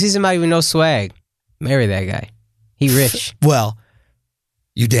 So if you see somebody with no swag, marry that guy. He rich. Well,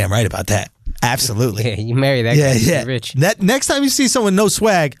 you damn right about that. Absolutely. Yeah, you marry that guy. Yeah. Rich. Next time you see someone no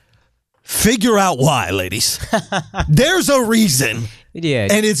swag, Figure out why, ladies. There's a reason. Yeah.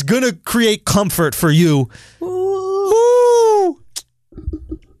 And it's going to create comfort for you. Ooh.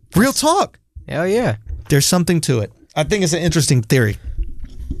 Real talk. Hell yeah. There's something to it. I think it's an interesting theory.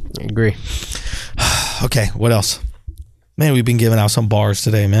 I agree. Okay, what else? Man, we've been giving out some bars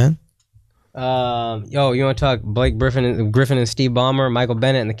today, man. Yo, you want to talk Blake Griffin and Steve Ballmer, Michael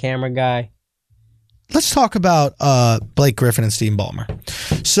Bennett and the camera guy? Let's talk about Blake Griffin and Steve Ballmer.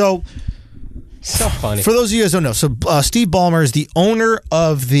 So funny. For those of you guys who don't know, so Steve Ballmer is the owner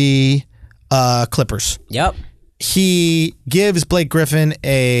of the Clippers. Yep. He gives Blake Griffin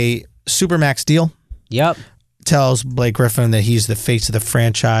a Supermax deal. Yep. Tells Blake Griffin that he's the face of the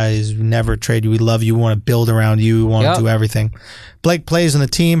franchise. We never trade you. We love you. We want to build around you. We want to do everything. Blake plays on the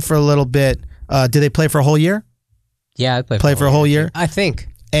team for a little bit. Did they play for a whole year? Yeah, they play for a whole year. I think.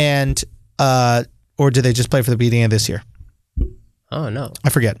 And or did they just play for the beginning of this year? Oh no, I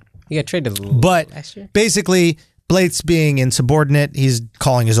forget. He got traded last year. Basically, Blake's being insubordinate. He's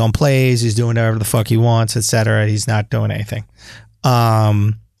calling his own plays. He's doing whatever the fuck he wants, etc. He's not doing anything.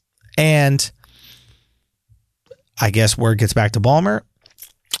 And I guess word gets back to Ballmer.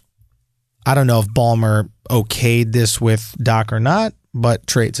 I don't know if Ballmer okayed this with Doc or not, but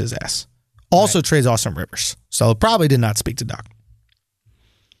trades his ass. Also trades Austin Rivers. So probably did not speak to Doc.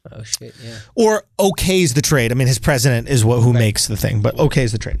 Oh, shit, yeah. Or okays the trade. I mean, his president is who makes the thing, but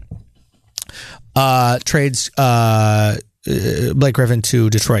okays the trade. Trades Blake Griffin to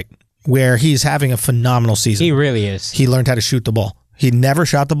Detroit, where he's having a phenomenal season. He really is. He learned how to shoot the ball. He never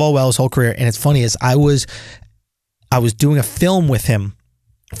shot the ball well his whole career. And it's funny, is I was doing a film with him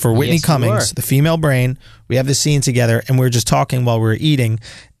for Whitney Cummings, the female brain. We have this scene together, and we were just talking while we were eating,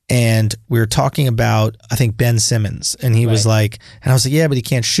 and we were talking about, I think, Ben Simmons. And he was like, and I was like, yeah, but he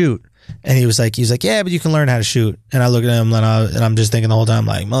can't shoot. And he was like, yeah, but you can learn how to shoot. And I look at him, and I'm just thinking the whole time,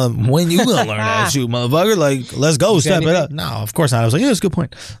 like, when you gonna learn how to shoot, motherfucker? Like, let's go, step it up. No, of course not. I was like, yeah, that's a good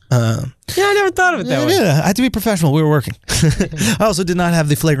point. Yeah, I never thought of it that way. Yeah, I had to be professional. We were working. I also did not have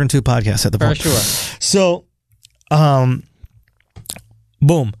the Flagrant 2 podcast at the point. For sure. So,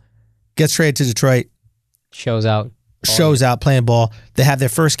 boom, gets traded to Detroit. Shows out, playing ball. They have their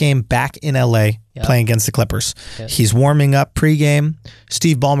first game back in LA playing against the Clippers. Yep. He's warming up pregame.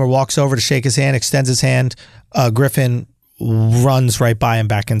 Steve Ballmer walks over to shake his hand, extends his hand. Griffin runs right by him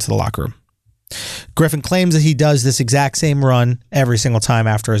back into the locker room. Griffin claims that he does this exact same run every single time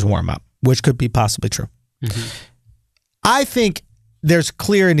after his warm up, which could be possibly true. Mm-hmm. I think there's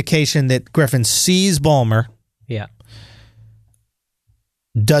clear indication that Griffin sees Ballmer. Yeah.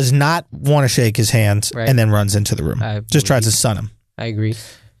 Does not want to shake his hand and then runs into the room. Just tries to stun him. I agree.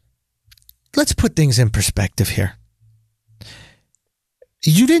 Let's put things in perspective here.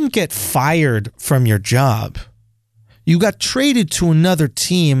 You didn't get fired from your job. You got traded to another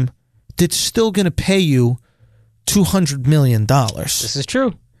team that's still going to pay you $200 million. This is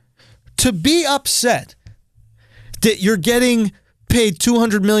true. To be upset that you're getting paid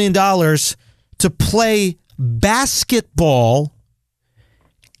 $200 million to play basketball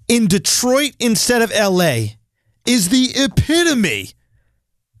in Detroit instead of LA is the epitome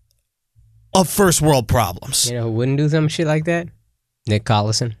of first world problems. You know who wouldn't do some shit like that? Nick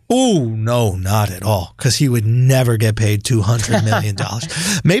Collison. Oh, no, not at all. Because he would never get paid $200 million.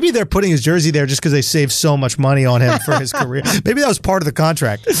 Maybe they're putting his jersey there just because they saved so much money on him for his career. Maybe that was part of the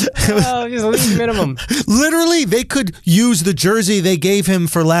contract. Oh, just league minimum. Literally, they could use the jersey they gave him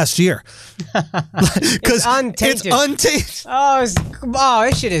for last year. It's untainted. It's untainted. Oh,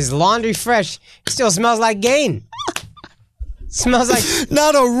 this shit is laundry fresh. It still smells like Gain. Smells like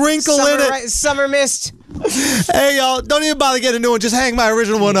not a wrinkle in it. Summer mist. Hey, y'all, don't even bother getting a new one. Just hang my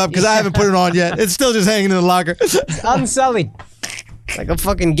original one up because I haven't put it on yet. It's still just hanging in the locker. It's unsullied. Like a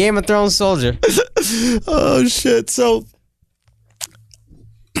fucking Game of Thrones soldier. Oh, shit. So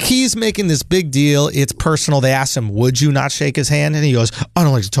he's making this big deal. It's personal. They asked him, would you not shake his hand? And he goes, I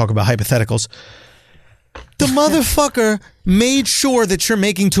don't like to talk about hypotheticals. The motherfucker made sure that you're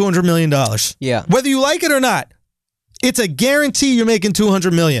making $200 million. Yeah. Whether you like it or not. It's a guarantee you're making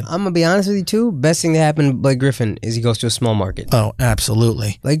 $200 million. I'm going to be honest with you, too. Best thing that happened to Blake Griffin is he goes to a small market. Oh,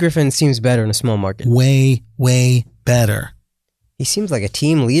 absolutely. Blake Griffin seems better in a small market. Way, way better. He seems like a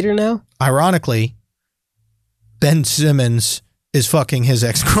team leader now. Ironically, Ben Simmons is fucking his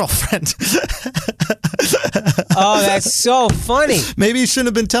ex-girlfriend. Oh, that's so funny. Maybe he shouldn't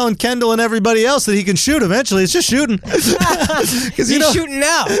have been telling Kendall and everybody else that he can shoot eventually. It's just shooting. He's shooting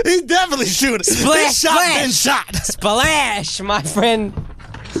now. He's definitely shooting. Splash, shot, splash. been shot. Splash, my friend.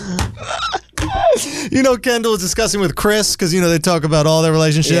 Kendall was discussing with Chris because they talk about all their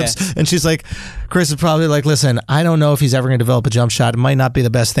relationships, and she's like, Chris is probably like, listen, I don't know if he's ever going to develop a jump shot. It might not be the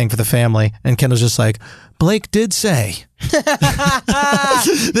best thing for the family. And Kendall's just like, Blake did say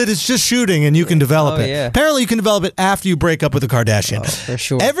that it's just shooting and you can develop it. Yeah. Apparently, you can develop it after you break up with a Kardashian. Oh, for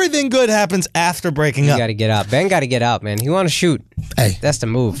sure. Everything good happens after breaking You up. got to get out. Ben got to get out, man. He want to shoot. Hey, That's the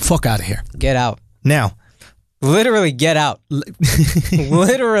move. fuck out of here. Get out. Now, Literally get out.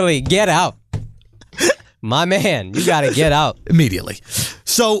 Literally get out. My man, you got to get out. immediately.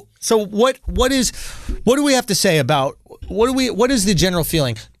 So what do we have to say about what is the general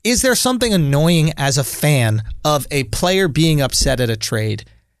feeling? Is there something annoying as a fan of a player being upset at a trade?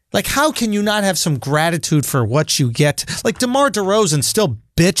 Like, how can you not have some gratitude for what you get? Like, DeMar DeRozan still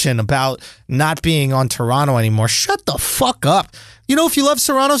bitching about not being on Toronto anymore. Shut the fuck up. If you love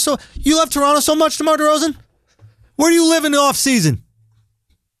Toronto so much, DeMar DeRozan? Where do you live in the off season?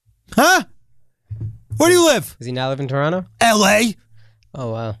 Huh? Where do you live? Does he now live in Toronto? LA.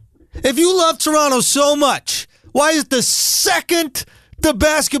 Oh, wow. If you love Toronto so much, why is the second the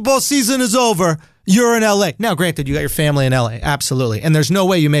basketball season is over, you're in LA? Now, granted, you got your family in LA, absolutely. And there's no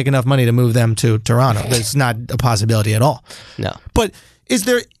way you make enough money to move them to Toronto. That's not a possibility at all. No. But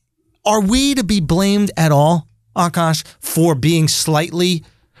are we to be blamed at all, Akash, for being slightly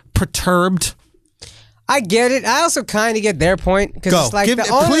perturbed? I get it. I also kind of get their point. Because Go. it's like the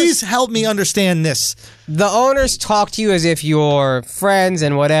owners, Please help me understand this. the owners talk to you as if you're friends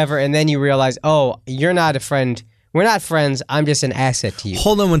and whatever, and then you realize, oh, you're not a friend. We're not friends. I'm just an asset to you.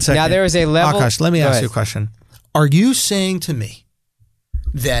 Hold on one second. Now, there is a level... Akash, let me Go ask ahead. you a question. Are you saying to me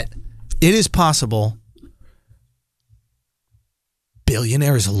that it is possible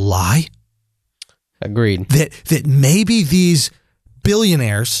billionaires lie? Agreed. That maybe these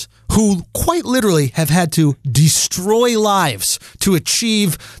billionaires who quite literally have had to destroy lives to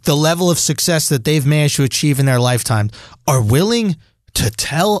achieve the level of success that they've managed to achieve in their lifetime are willing to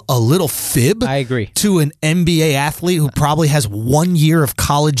tell a little fib I agree. to an NBA athlete who probably has 1 year of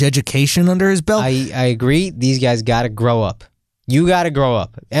college education under his belt? I agree. These guys got to grow up. You got to grow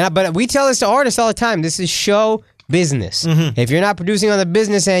up. But we tell this to artists all the time. This is show business. If you're not producing on the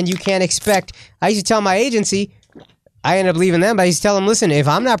business end, you can't expect... I used to tell my agency... I ended up leaving them, but I used to tell them, listen, if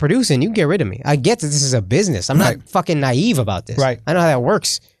I'm not producing, you can get rid of me. I get that this is a business. I'm not fucking naive about this. Right. I know how that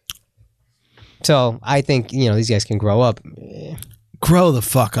works. So I think, these guys can grow up. Grow the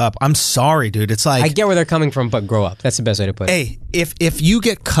fuck up. I'm sorry, dude. It's like... I get where they're coming from, but grow up. That's the best way to put it. Hey, if you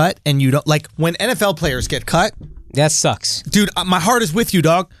get cut and you don't... Like, when NFL players get cut, That sucks. dude, my heart is with you,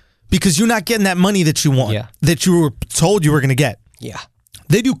 dog, because you're not getting that money that you want, Yeah. that you were told you were going to get. Yeah.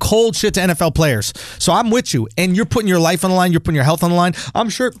 They do cold shit to NFL players. So I'm with you. And you're putting your life on the line. You're putting your health on the line. I'm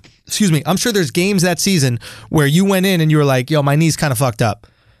sure there's games that season where you went in and you were like, yo, my knee's kind of fucked up.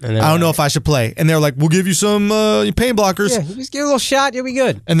 And I don't know if I should play. And they're like, we'll give you some pain blockers. Yeah, you just get a little shot, you'll be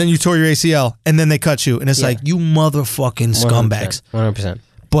good. And then you tore your ACL. And then they cut you. And it's like, you motherfucking scumbags. 100%.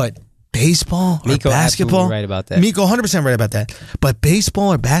 But baseball or Miko basketball, absolutely right about that. Miko 100% right about that. But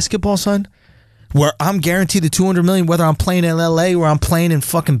baseball or basketball, son, where I'm guaranteed the $200 million, whether I'm playing in LA or I'm playing in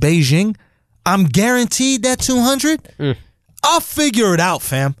fucking Beijing, I'm guaranteed that $200. I'll figure it out,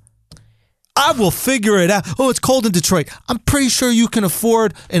 fam. I will figure it out. Oh, it's cold in Detroit. I'm pretty sure you can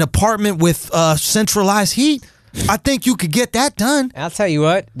afford an apartment with centralized heat. I think you could get that done. I'll tell you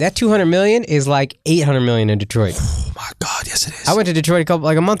what, that $200 million is like $800 million in Detroit. Oh my God, yes it is. I went to Detroit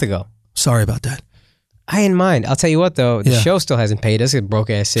a month ago. Sorry about that. I didn't mind. I'll tell you what, though, the Yeah. show still hasn't paid us. It's a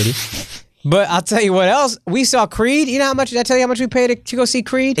broke-ass city. But I'll tell you what else. We saw Creed. You know how much? Did I tell you how much we paid to go see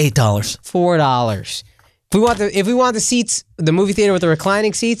Creed? $8. $4. If we want the seats, the movie theater with the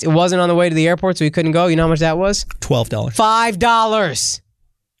reclining seats, it wasn't on the way to the airport, so we couldn't go. You know how much that was? $12. $5.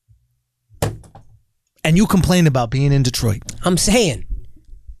 And you complained about being in Detroit. I'm saying.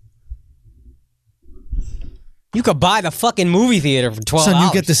 You could buy the fucking movie theater for $12. Son,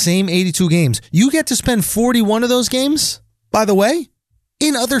 you get the same 82 games. You get to spend 41 of those games, by the way,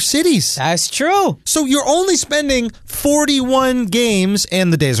 in other cities. That's true. So you're only spending 41 games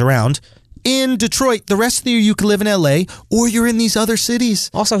and the days around in Detroit. The rest of the year you could live in LA or you're in these other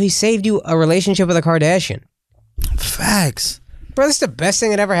cities. Also, he saved you a relationship with a Kardashian. Facts. Bro, this is the best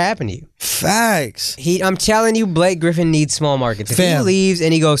thing that ever happened to you. Facts. I'm telling you, Blake Griffin needs small markets. If he Fam. leaves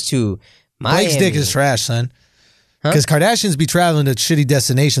and he goes to Miami. Blake's dick is trash, son. Because Kardashians be traveling to shitty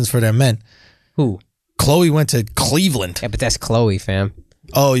destinations for their men. Who? Khloe went to Cleveland. Yeah, but that's Chloe, fam.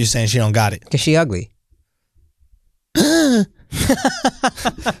 Oh, you're saying she don't got it. Because she ugly. Are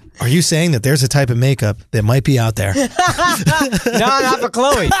you saying that there's a type of makeup that might be out there? No, not for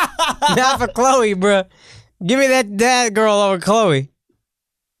Chloe. Not for Chloe, bro. Give me that girl over Chloe.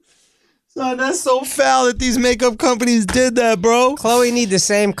 Son, that's so foul that these makeup companies did that, bro. Chloe need the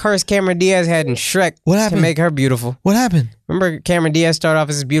same curse Cameron Diaz had in Shrek What happened? to make her beautiful. What happened? Remember Cameron Diaz started off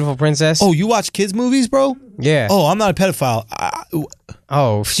as this beautiful princess? Oh, you watch kids movies, bro? yeah. Oh, I'm not a pedophile.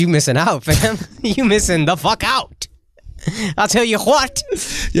 Oh, you missing out, fam. You missing the fuck out. I'll tell you what.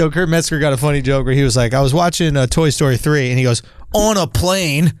 Yo, Kurt Metzger got a funny joke where he was like, I was watching Toy Story 3, and he goes, on a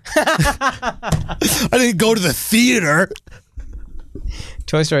plane. I didn't go to the theater.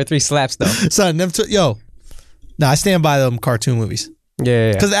 Toy Story 3 slaps, though. Son, I stand by them cartoon movies.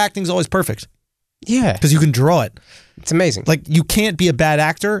 Yeah. Because the acting's always perfect. Yeah. Because you can draw it. It's amazing. Like, you can't be a bad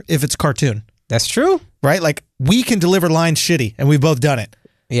actor if it's cartoon, That's true. right? Like, we can deliver lines shitty, and we've both done it.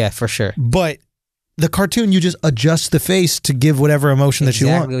 Yeah, for sure. But the cartoon, you just adjust the face to give whatever emotion that you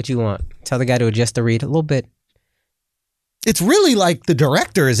want. Exactly what you want. Tell the guy to adjust the read a little bit. It's really like the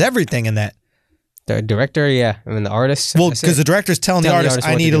director is everything in that. The director, yeah. I mean, the artist. Well, because the director's telling the artist,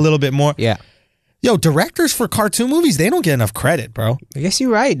 I what to need a do. little bit more. Yeah. Yo, directors for cartoon movies, they don't get enough credit, bro. I guess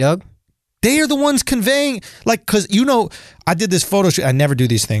you're right, Doug. They are the ones conveying, like, because, you know, I did this photo shoot. I never do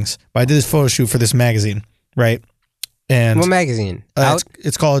these things, but I did this photo shoot for this magazine, right? And What magazine? Out?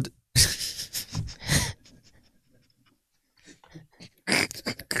 it's called...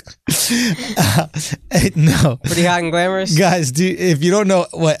 no. Pretty hot and glamorous? Guys, if you don't know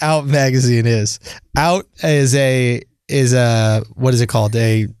what Out magazine is, Out is a what is it called?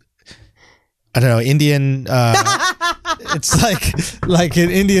 I don't know, Indian it's like an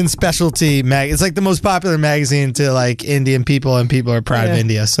Indian specialty it's like the most popular magazine to like Indian people, and people are proud of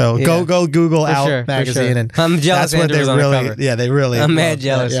India. So go Google For Out sure, magazine, and I'm jealous that's what Andrew they was on the really cover. they really I'm mad love.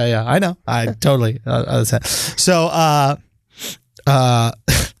 jealous. Yeah, I know. I totally understand. So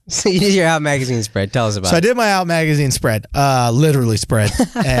So you did your Out magazine spread. Tell us about so I it. did my Out magazine spread, literally spread,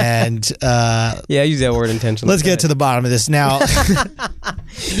 and Yeah, I use that word intentionally. let's get to the bottom of this now.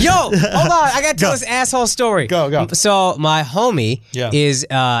 Yo, hold on. I got to tell this asshole story. Go. So my homie Yeah. is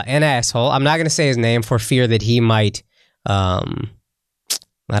an asshole. I'm not going to say his name for fear that he might, I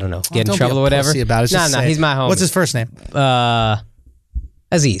don't know, get in Don't be trouble a or whatever. pussy about it. No, Just say it. he's my homie. What's his first name?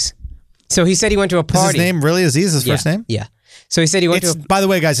 Aziz. So he said he went to a Is party. his name really Aziz? His first name? Yeah. So he said he went It's, to a... by the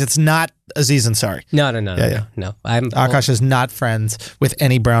way, guys, it's not Aziz Ansari. No. Yeah. No. I'm Akash is not friends with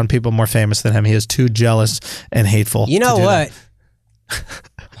any brown people more famous than him. He is too jealous and hateful. You know to do what?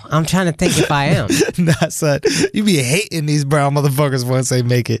 I'm trying to think if I am. that. That's it. You be hating these brown motherfuckers once they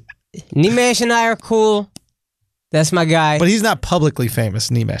make it. Nimesh and I are cool. That's my guy. But he's not publicly famous,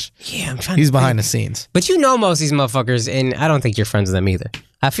 Nimesh. yeah, I'm trying He's to behind the think. scenes. But you know most of these motherfuckers, and I don't think you're friends with them either.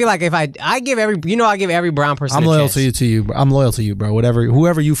 I feel like if I give every, I give every brown person I'm a loyal chance. to you. I'm loyal to you, bro.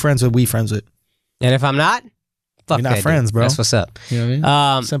 Whoever you friends with, we friends with. And if I'm not, fuck You're not that dude. friends, bro. That's what's up. You know what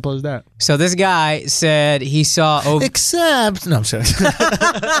I mean? Simple as that. So this guy said he saw Except, no, I'm sorry.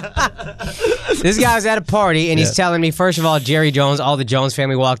 this guy was at a party and he's telling me, first of all, Jerry Jones, all the Jones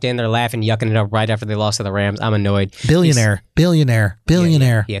family walked in, they're laughing, yucking it up right after they lost to the Rams. I'm annoyed. Billionaire. Fair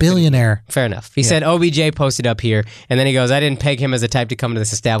enough. He said OBJ posted up here, and then he goes, I didn't peg him as the type to come to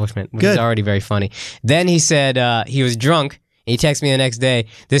this establishment, which is Good. already very funny. Then he said he was drunk. He texted me the next day.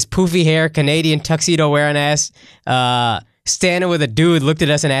 This poofy hair, Canadian tuxedo wearing ass, standing with a dude, looked at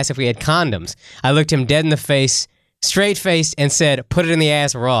us and asked if we had condoms. I looked him dead in the face, straight faced, and said, "Put it in the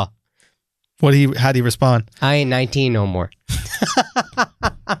ass raw." How'd he respond? I ain't 19 no more.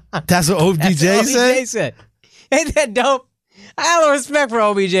 That's what OBJ That's what said? OBJ said. Ain't that dope? I have no respect for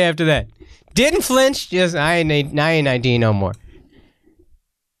OBJ after that. Didn't flinch, just I ain't 19 no more.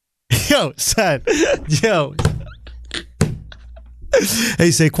 Yo, son. Yo. Hey,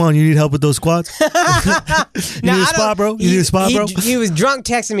 Saquon, you need help with those squats? You need a spot, bro? You need a spot, bro? He was drunk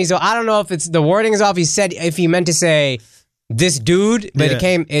texting me, so I don't know if it's the wording is off. He said if he meant to say this dude, but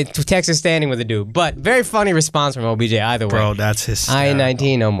text is standing with a dude. But very funny response from OBJ either way. Bro, that's hysterical. I ain't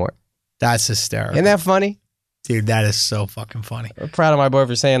 19 no more. That's hysterical. Isn't that funny? Dude, that is so fucking funny. I'm proud of my boy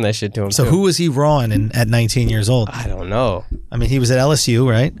for saying that shit to him. So too. who was he rawing at 19 years old? I don't know. I mean, he was at LSU,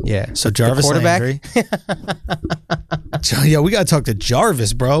 right? Yeah. So Jarvis quarterback? Landry. Yo, we got to talk to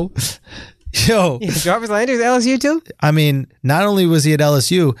Jarvis, bro. Yo, Jarvis Landry was LSU too? I mean, not only was he at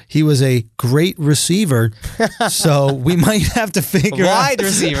LSU, he was a great receiver. So we might have to figure Wide out.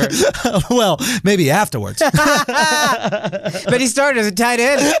 receiver. Well, maybe afterwards. But he started as a tight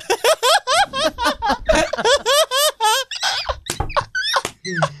end.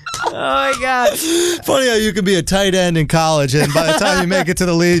 Oh my God. Funny how you can be a tight end in college, and by the time you make it to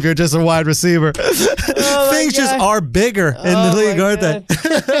the league, you're just a wide receiver. Things just God. are bigger in the league, aren't they?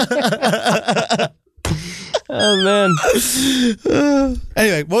 Oh man.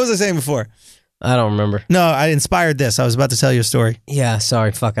 Anyway, what was I saying before? I don't remember. No, I inspired this. I was about to tell you a story. Yeah,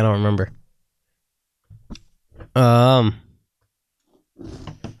 sorry. Fuck, I don't remember. Oh,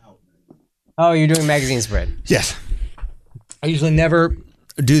 you're doing magazine spread. Yes. I usually never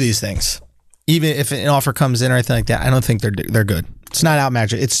do these things. Even if an offer comes in or anything like that, I don't think they're good. It's not out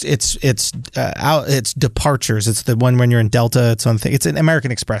magic. It's departures. It's the one when you're in Delta. It's on thing. It's an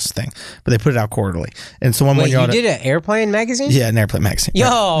American Express thing, but they put it out quarterly. And so when Wait, you're you did an airplane magazine? Yeah, an airplane magazine. Yo,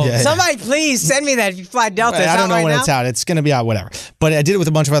 Right. Yeah, somebody please send me that if you fly Delta. I don't know right when now? it's out. It's going to be out, whatever. But I did it with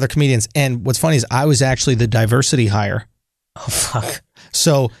a bunch of other comedians. And what's funny is I was actually the diversity hire. Oh, fuck.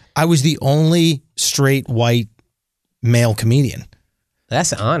 So I was the only straight white male comedian.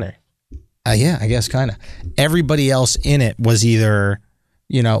 That's an honor. Yeah, I guess kind of. Everybody else in it was either,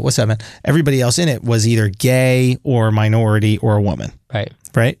 what's that, man? Everybody else in it was either gay or minority or a woman. Right.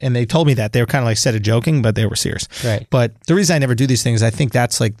 Right. And they told me that. They were kind of like said it joking, but they were serious. Right. But the reason I never do these things, I think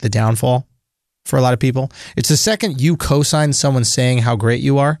that's like the downfall for a lot of people. It's the second you co-sign someone saying how great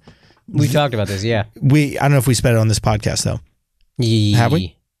you are. We talked about this, yeah. I don't know if we spent it on this podcast though. Have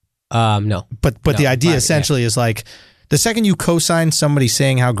we? No. But the idea essentially is like, the second you co-sign somebody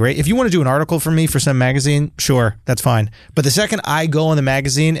saying how great, if you want to do an article for me for some magazine, sure, that's fine. But the second I go on the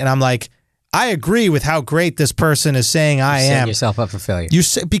magazine and I'm like, I agree with how great this person is saying I am. Setting yourself up for failure.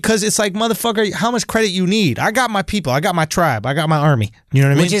 Because it's like, motherfucker, how much credit you need? I got my people. I got my tribe. I got my army. You know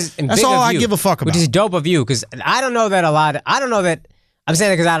what I mean? Which is that's big all of I you, give a fuck about. Which is dope of you, because I don't know that I'm saying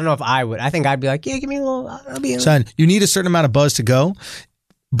that because I don't know if I would. I think I'd be like, yeah, give me a little, I'll be in. Son, you need a certain amount of buzz to go.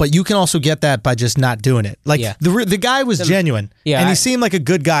 But you can also get that by just not doing it. Like the guy was genuine, and he seemed like a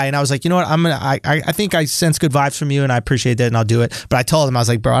good guy. And I was like, you know what? I think I sense good vibes from you, and I appreciate that, and I'll do it. But I told him, I was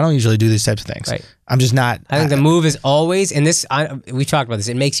like, bro, I don't usually do these types of things. Right. I'm just not. I think the move is always, and this we talked about this.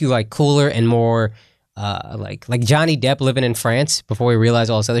 It makes you like cooler and more. Like Johnny Depp living in France before we realized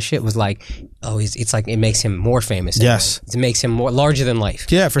all this other shit was like, it's like it makes him more famous. Yes, it makes him more larger than life.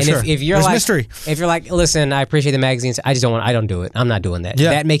 Yeah, for sure. If you're There's like mystery. If you're like, listen, I appreciate the magazines. I don't do it. I'm not doing that.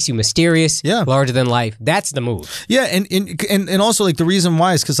 Yeah. That makes you mysterious. Yeah. Larger than life. That's the move. Yeah, and also like the reason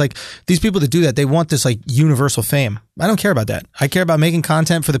why is because like these people that do that, they want this like universal fame. I don't care about that. I care about making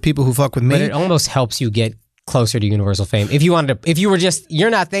content for the people who fuck with me. But it almost helps you get closer to universal fame. If you wanted to, if you were just, you're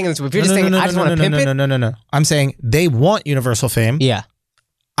not thinking this, if you're just thinking, I just want to pimp it. No. I'm saying they want universal fame. Yeah.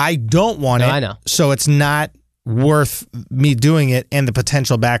 I don't want it. I know. So it's not worth me doing it and the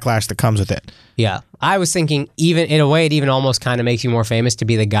potential backlash that comes with it. Yeah. I was thinking even in a way, it even almost kind of makes you more famous to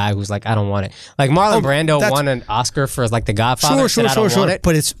be the guy who's like, I don't want it. Like Marlon Brando won an Oscar for like The Godfather. Sure. Want it.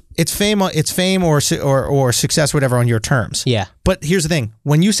 But it's fame or success, whatever, on your terms. Yeah. But here's the thing: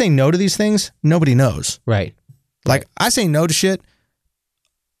 when you say no to these things, nobody knows. Right. Like I say no to shit,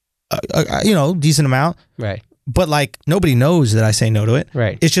 decent amount. Right. But like nobody knows that I say no to it.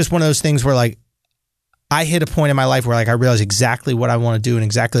 Right. It's just one of those things where like I hit a point in my life where like I realize exactly what I want to do and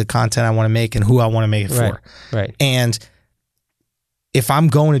exactly the content I want to make and who I want to make it for. Right. And if I'm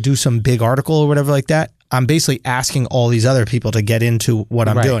going to do some big article or whatever like that, I'm basically asking all these other people to get into what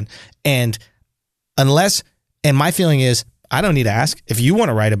I'm doing. And my feeling is I don't need to ask. If you want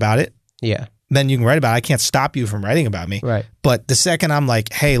to write about it, yeah, then you can write about it. I can't stop you from writing about me. Right. But the second I'm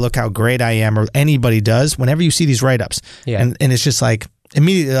like, hey, look how great I am, or anybody does, whenever you see these write-ups, and it's just like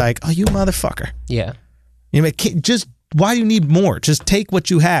immediately like, oh, you motherfucker. Yeah. You know, just why do you need more? Just take what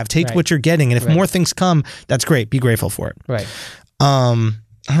you have, take what you're getting, and if more things come, that's great. Be grateful for it. Right. I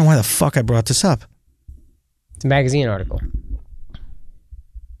don't know why the fuck I brought this up. It's a magazine article.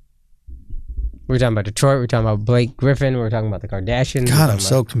 We were talking about Detroit. We were talking about Blake Griffin. We were talking about the Kardashians. God, I'm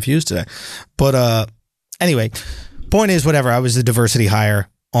so confused today. But anyway, point is, whatever. I was the diversity hire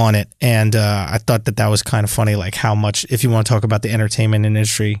on it, and I thought that was kind of funny, like how much, if you want to talk about the entertainment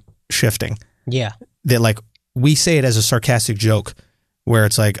industry shifting. Yeah. That like we say it as a sarcastic joke, where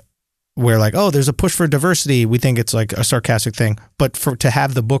it's like we're like, oh, there's a push for diversity. We think it's like a sarcastic thing, but to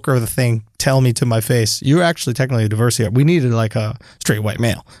have the booker of the thing tell me to my face, you're actually technically a diversity. We needed like a straight white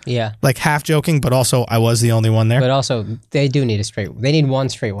male. Yeah, like half joking, but also I was the only one there. But also they do need they need one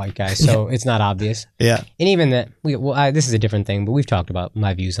straight white guy, so it's not obvious. Yeah, and even that this is a different thing, but we've talked about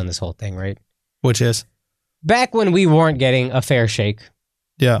my views on this whole thing, right? Which is back when we weren't getting a fair shake.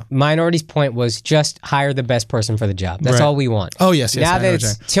 Yeah. Minority's point was just hire the best person for the job. That's all we want. Oh, yes. Now that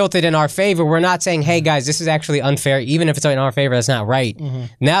it's tilted in our favor, we're not saying, hey, guys, this is actually unfair. Even if it's in our favor, that's not right. Mm-hmm.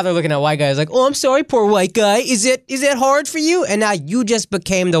 Now they're looking at white guys like, oh, I'm sorry, poor white guy. Is it hard for you? And now you just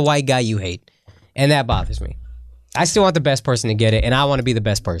became the white guy you hate. And that bothers me. I still want the best person to get it, and I want to be the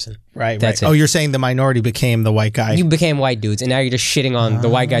best person. Right, that's right. Oh, you're saying the minority became the white guy. You became white dudes, and now you're just shitting on the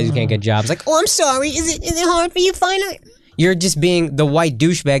white guys who can't get jobs. Like, oh, I'm sorry. Is it hard for you to find out? You're just being the white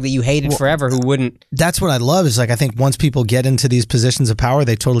douchebag that you hated forever who wouldn't. That's what I love is like I think once people get into these positions of power,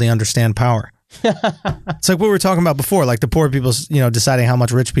 they totally understand power. It's like what we were talking about before, like the poor people, deciding how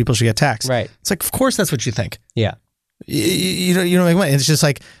much rich people should get taxed. Right. It's like, of course, that's what you think. Yeah. You don't make money. It's just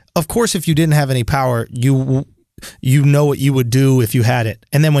like, of course, if you didn't have any power, you know what you would do if you had it.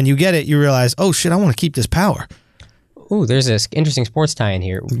 And then when you get it, you realize, oh, shit, I want to keep this power. Ooh, there's this interesting sports tie-in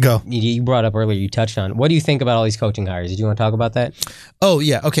here. Go. You brought up earlier, you touched on. What do you think about all these coaching hires? Did you want to talk about that? Oh,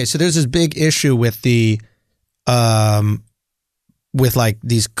 yeah. Okay, so there's this big issue with the with like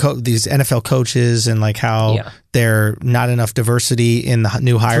these NFL coaches and like how there not enough diversity in the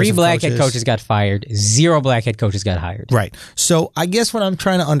new hires. 3 black head coaches got fired. 0 black head coaches got hired. Right. So I guess what I'm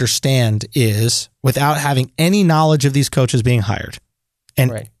trying to understand is, without having any knowledge of these coaches being hired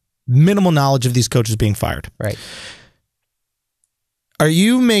and minimal knowledge of these coaches being fired. Right. Are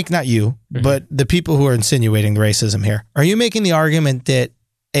you not you, but the people who are insinuating the racism here, are you making the argument that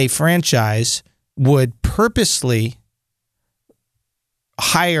a franchise would purposely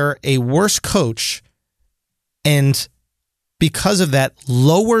hire a worse coach and because of that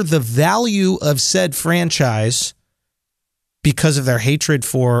lower the value of said franchise because of their hatred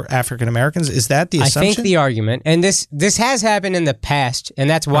for African Americans? Is that the assumption? I think the argument, and this has happened in the past, and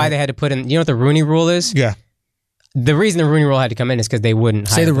that's why they had to put in, you know what the Rooney Rule is? Yeah. The reason the Rooney Rule had to come in is because they wouldn't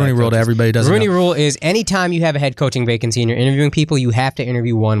hire Say the Rooney Rule to everybody doesn't know. The Rooney Rule is anytime you have a head coaching vacancy and you're interviewing people, you have to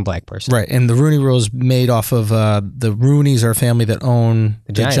interview one black person. Right, and the Rooney Rule is made off of the Rooneys are a family that own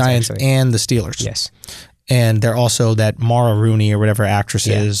the Giants and the Steelers. Yes. And they're also that Mara Rooney or whatever actress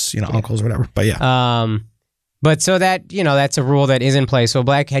is, uncles or whatever. But yeah. But so that, that's a rule that is in place. So a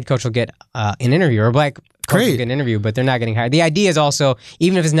black head coach will get an interview, or a black coach will get an interview, but they're not getting hired. The idea is also,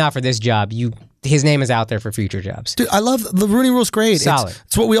 even if it's not for this job, his name is out there for future jobs. Dude, I love the Rooney Rule's great. Solid.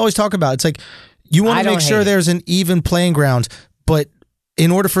 It's what we always talk about. It's like you want to make sure there's an even playing ground, but in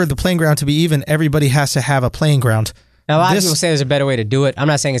order for the playing ground to be even, everybody has to have a playing ground. Now, a lot of people say there's a better way to do it. I'm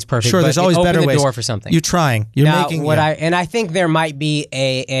not saying it's perfect. Sure, but there's always better ways. Open the door for something. You're trying. I think there might be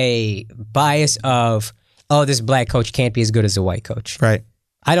a bias of, this black coach can't be as good as a white coach. Right.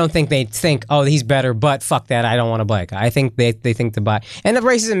 I don't think they think, he's better, but fuck that, I don't want a black guy. I think they think the bias. And the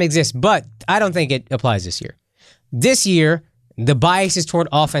racism exists, but I don't think it applies this year. This year, the bias is toward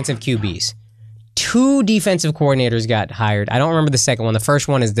offensive QBs. 2 defensive coordinators got hired. I don't remember the second one. The first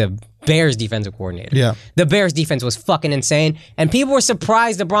one is the Bears defensive coordinator. Yeah. The Bears defense was fucking insane, and people were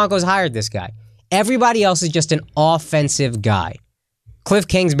surprised the Broncos hired this guy. Everybody else is just an offensive guy. Cliff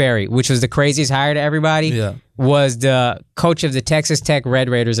Kingsbury, which was the craziest hire to everybody, was the coach of the Texas Tech Red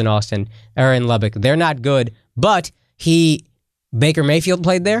Raiders in Lubbock. They're not good, but Baker Mayfield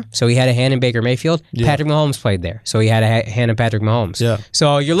played there, so he had a hand in Baker Mayfield. Yeah. Patrick Mahomes played there, so he had a hand in Patrick Mahomes. Yeah.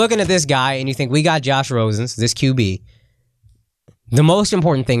 So you're looking at this guy, and you think, we got Josh Rosen, this QB. The most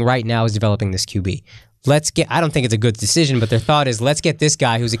important thing right now is developing this QB. I don't think it's a good decision, but their thought is, let's get this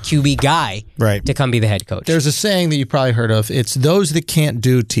guy who's a QB guy to come be the head coach. There's a saying that you probably heard of. It's those that can't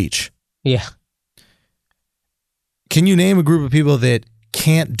do, teach. Yeah. Can you name a group of people that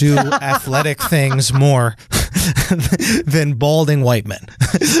can't do athletic things more than balding white men?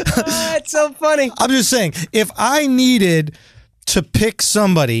 It's so funny. I'm just saying, if I needed to pick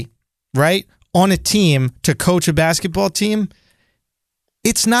somebody, right, on a team to coach a basketball team,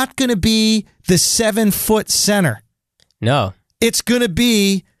 it's not going to be the 7-foot center. No. It's going to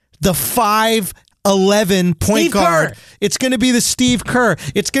be the 5'11" point guard. Kerr. It's going to be the Steve Kerr.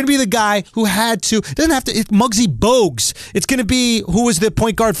 It's going to be the guy who Muggsy Bogues. It's going to be who was the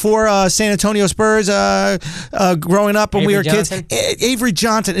point guard for San Antonio Spurs growing up when we were Johnson? kids. Avery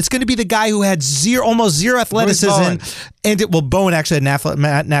Johnson. It's going to be the guy who had almost zero athleticism. Bowen actually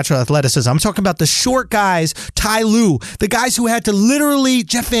had natural athleticism. I'm talking about the short guys, Ty Lue, the guys who had to literally,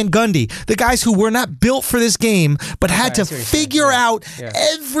 Jeff Van Gundy, the guys who were not built for this game, but had to figure out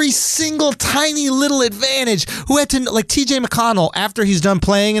every single tiny little advantage, who had to, like TJ McConnell, after he's done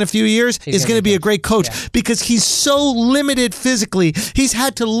playing in a few years, is going to be a great coach because he's so limited physically. He's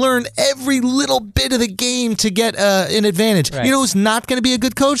had to learn every little bit of the game to get an advantage. Right. You know who's not going to be a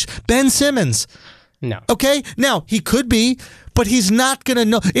good coach? Ben Simmons. No. Okay? Now, he could be, but he's not going to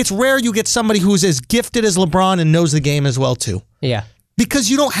know. It's rare you get somebody who's as gifted as LeBron and knows the game as well, too. Yeah. Because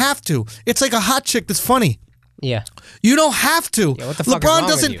you don't have to. It's like a hot chick that's funny. Yeah. You don't have to. Yeah, what the fuck LeBron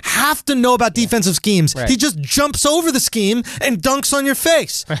doesn't have to know about defensive schemes. Right. He just jumps over the scheme and dunks on your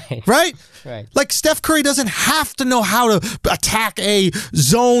face. Right? Right. Like Steph Curry doesn't have to know how to attack a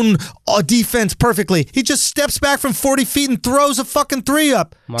zone defense perfectly. He just steps back from 40 feet and throws a fucking 3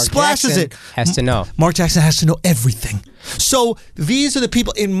 up. Splashes it. Has to know. Mark Jackson has to know everything. So these are the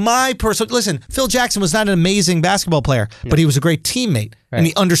people in my personal... Listen, Phil Jackson was not an amazing basketball player, but he was a great teammate, and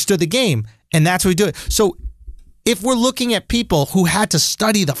he understood the game, and that's what we do. So if we're looking at people who had to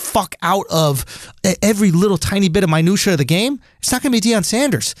study the fuck out of every little tiny bit of minutia of the game, it's not going to be Deion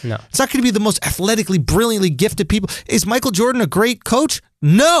Sanders. No. It's not going to be the most athletically, brilliantly gifted people. Is Michael Jordan a great coach?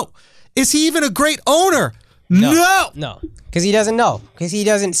 No. Is he even a great owner? No. Because he doesn't know. Because he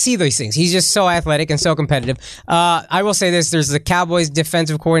doesn't see these things. He's just so athletic and so competitive. I will say this. There's the Cowboys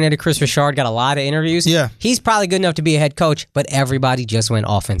defensive coordinator, Chris Richard, got a lot of interviews. Yeah. He's probably good enough to be a head coach, but everybody just went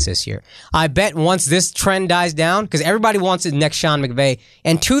offense this year. I bet once this trend dies down, because everybody wants the next Sean McVay,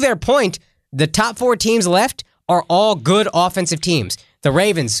 and to their point, the top 4 teams left are all good offensive teams. The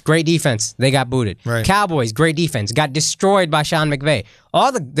Ravens, great defense. They got booted. Right. Cowboys, great defense. Got destroyed by Sean McVay.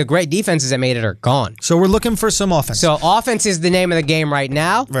 All the great defenses that made it are gone. So we're looking for some offense. So offense is the name of the game right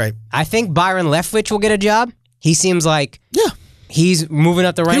now. Right. I think Byron Leftwich will get a job. He seems like he's moving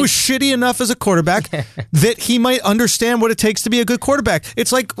up the ranks. He was shitty enough as a quarterback that he might understand what it takes to be a good quarterback.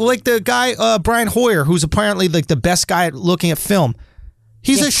 It's like the guy, Brian Hoyer, who's apparently like the best guy at looking at film.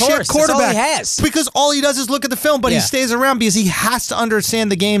 He's a shit quarterback. That's all he has. Because all he does is look at the film, but he stays around because he has to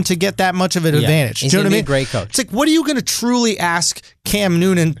understand the game to get that much of an advantage. He's Do you know what I mean? a great coach. It's like, what are you going to truly ask Cam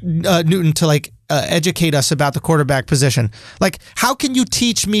Newton to like educate us about the quarterback position? Like, how can you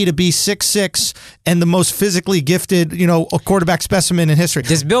teach me to be 6'6" and the most physically gifted, a quarterback specimen in history?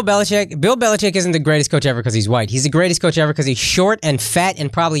 Does Bill Belichick isn't the greatest coach ever because he's white. He's the greatest coach ever because he's short and fat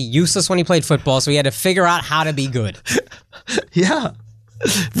and probably useless when he played football, so he had to figure out how to be good. Yeah.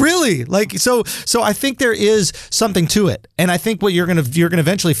 Really? Like, so I think there is something to it. And I think what you're gonna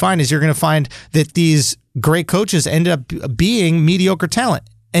eventually find is you're gonna find that these great coaches end up being mediocre talent.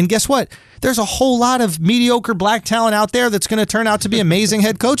 And guess what? There's a whole lot of mediocre black talent out there that's gonna turn out to be amazing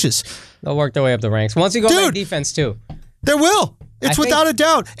head coaches. They'll work their way up the ranks. Once you go back defense too. There will. It's without a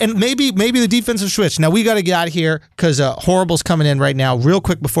doubt. And maybe the defense will switch. Now, we got to get out of here because Horrible's coming in right now. Real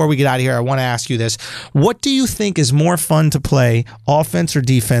quick before we get out of here, I want to ask you this. What do you think is more fun to play, offense or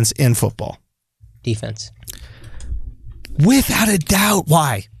defense in football? Defense. Without a doubt.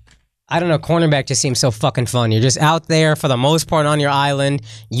 Why? I don't know. Cornerback just seems so fucking fun. You're just out there for the most part on your island.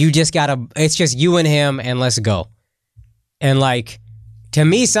 You just it's just you and him and let's go. And like, to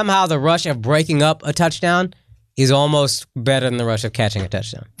me, somehow the rush of breaking up a touchdown is almost better than the rush of catching a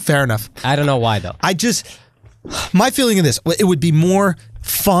touchdown. Fair enough. I don't know why, though. My feeling of this, it would be more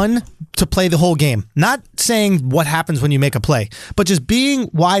fun to play the whole game. Not saying what happens when you make a play, but just being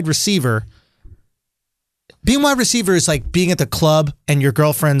wide receiver. Being wide receiver is like being at the club and your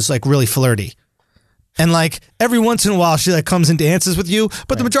girlfriend's like really flirty. And like every once in a while she like comes and dances with you,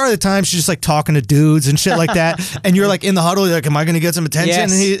 but the majority of the time she's just like talking to dudes and shit like that. And you're like in the huddle, you're like, am I going to get some attention?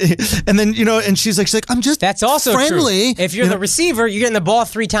 Yes. And then and she's like, I'm just That's also friendly. True. If you're the receiver, you're getting the ball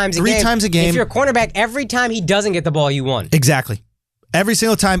three times a game. If you're a cornerback, every time he doesn't get the ball, you won. Exactly. Every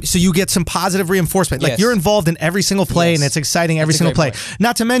single time, so you get some positive reinforcement. Like you're involved in every single play, and it's exciting every single play.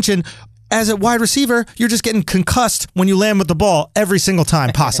 Not to mention, as a wide receiver, you're just getting concussed when you land with the ball every single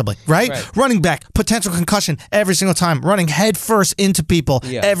time, possibly, right? Running back, potential concussion every single time. Running head first into people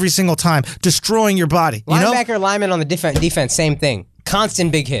every single time, destroying your body. Linebacker, lineman on the defense, same thing.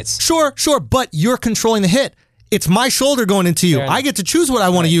 Constant big hits. Sure, but you're controlling the hit. It's my shoulder going into you. I get to choose what I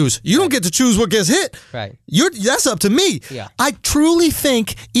want to use. You don't get to choose what gets hit. Right. That's up to me. Yeah. I truly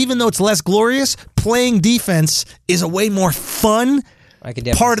think, even though it's less glorious, playing defense is a way more fun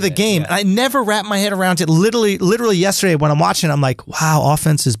part of the game. I never wrap my head around it. Literally yesterday when I'm watching, I'm like, wow,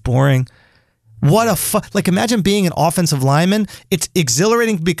 offense is boring. What a like, imagine being an offensive lineman. It's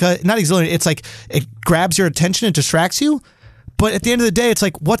exhilarating because, not exhilarating, it's like it grabs your attention and distracts you. But at the end of the day, it's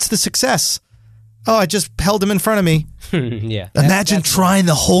like, what's the success? Oh, I just held him in front of me. Yeah. Imagine trying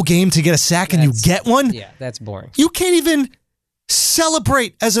the whole game to get a sack and you get one. Yeah, that's boring. You can't even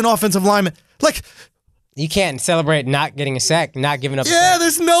celebrate as an offensive lineman. Like, you can't celebrate not getting a sack, not giving up a yeah, sack.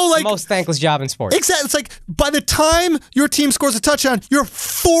 there's no like... the most thankless job in sports. Exactly. It's like, by the time your team scores a touchdown, you're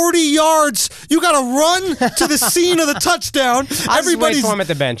 40 yards. You got to run to the scene of the touchdown. Everybody's for him at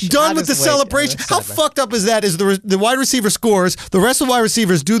the bench. Done with the celebration. How fucked up is that? Is the wide receiver scores, the rest of the wide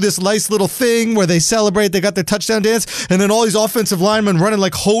receivers do this nice little thing where they celebrate, they got their touchdown dance, and then all these offensive linemen running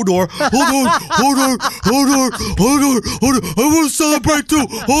like Hodor. Hodor. I want to celebrate too.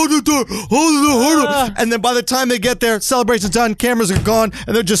 Hodor. And then by the time they get there, celebration's done, cameras are gone,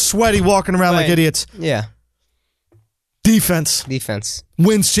 and they're just sweaty walking around like idiots. Yeah. Defense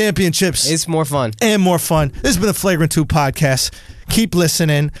wins championships. It's more fun. And more fun. This has been the Flagrant 2 podcast. Keep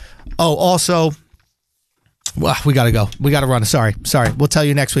listening. Oh, also, well, we got to go. We got to run. Sorry. We'll tell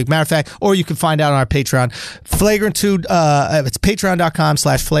you next week. Matter of fact, or you can find out on our Patreon. Flagrant 2, it's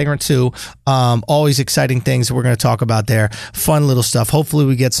patreon.com/flagrant2. Always exciting things we're going to talk about there. Fun little stuff. Hopefully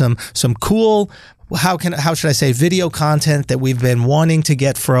we get some cool how should I say, video content that we've been wanting to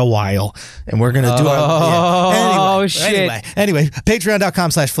get for a while, and we're gonna do Oh shit! Anyway,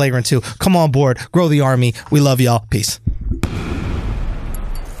 patreon.com/flagrant2. Come on board, grow the army. We love y'all. Peace.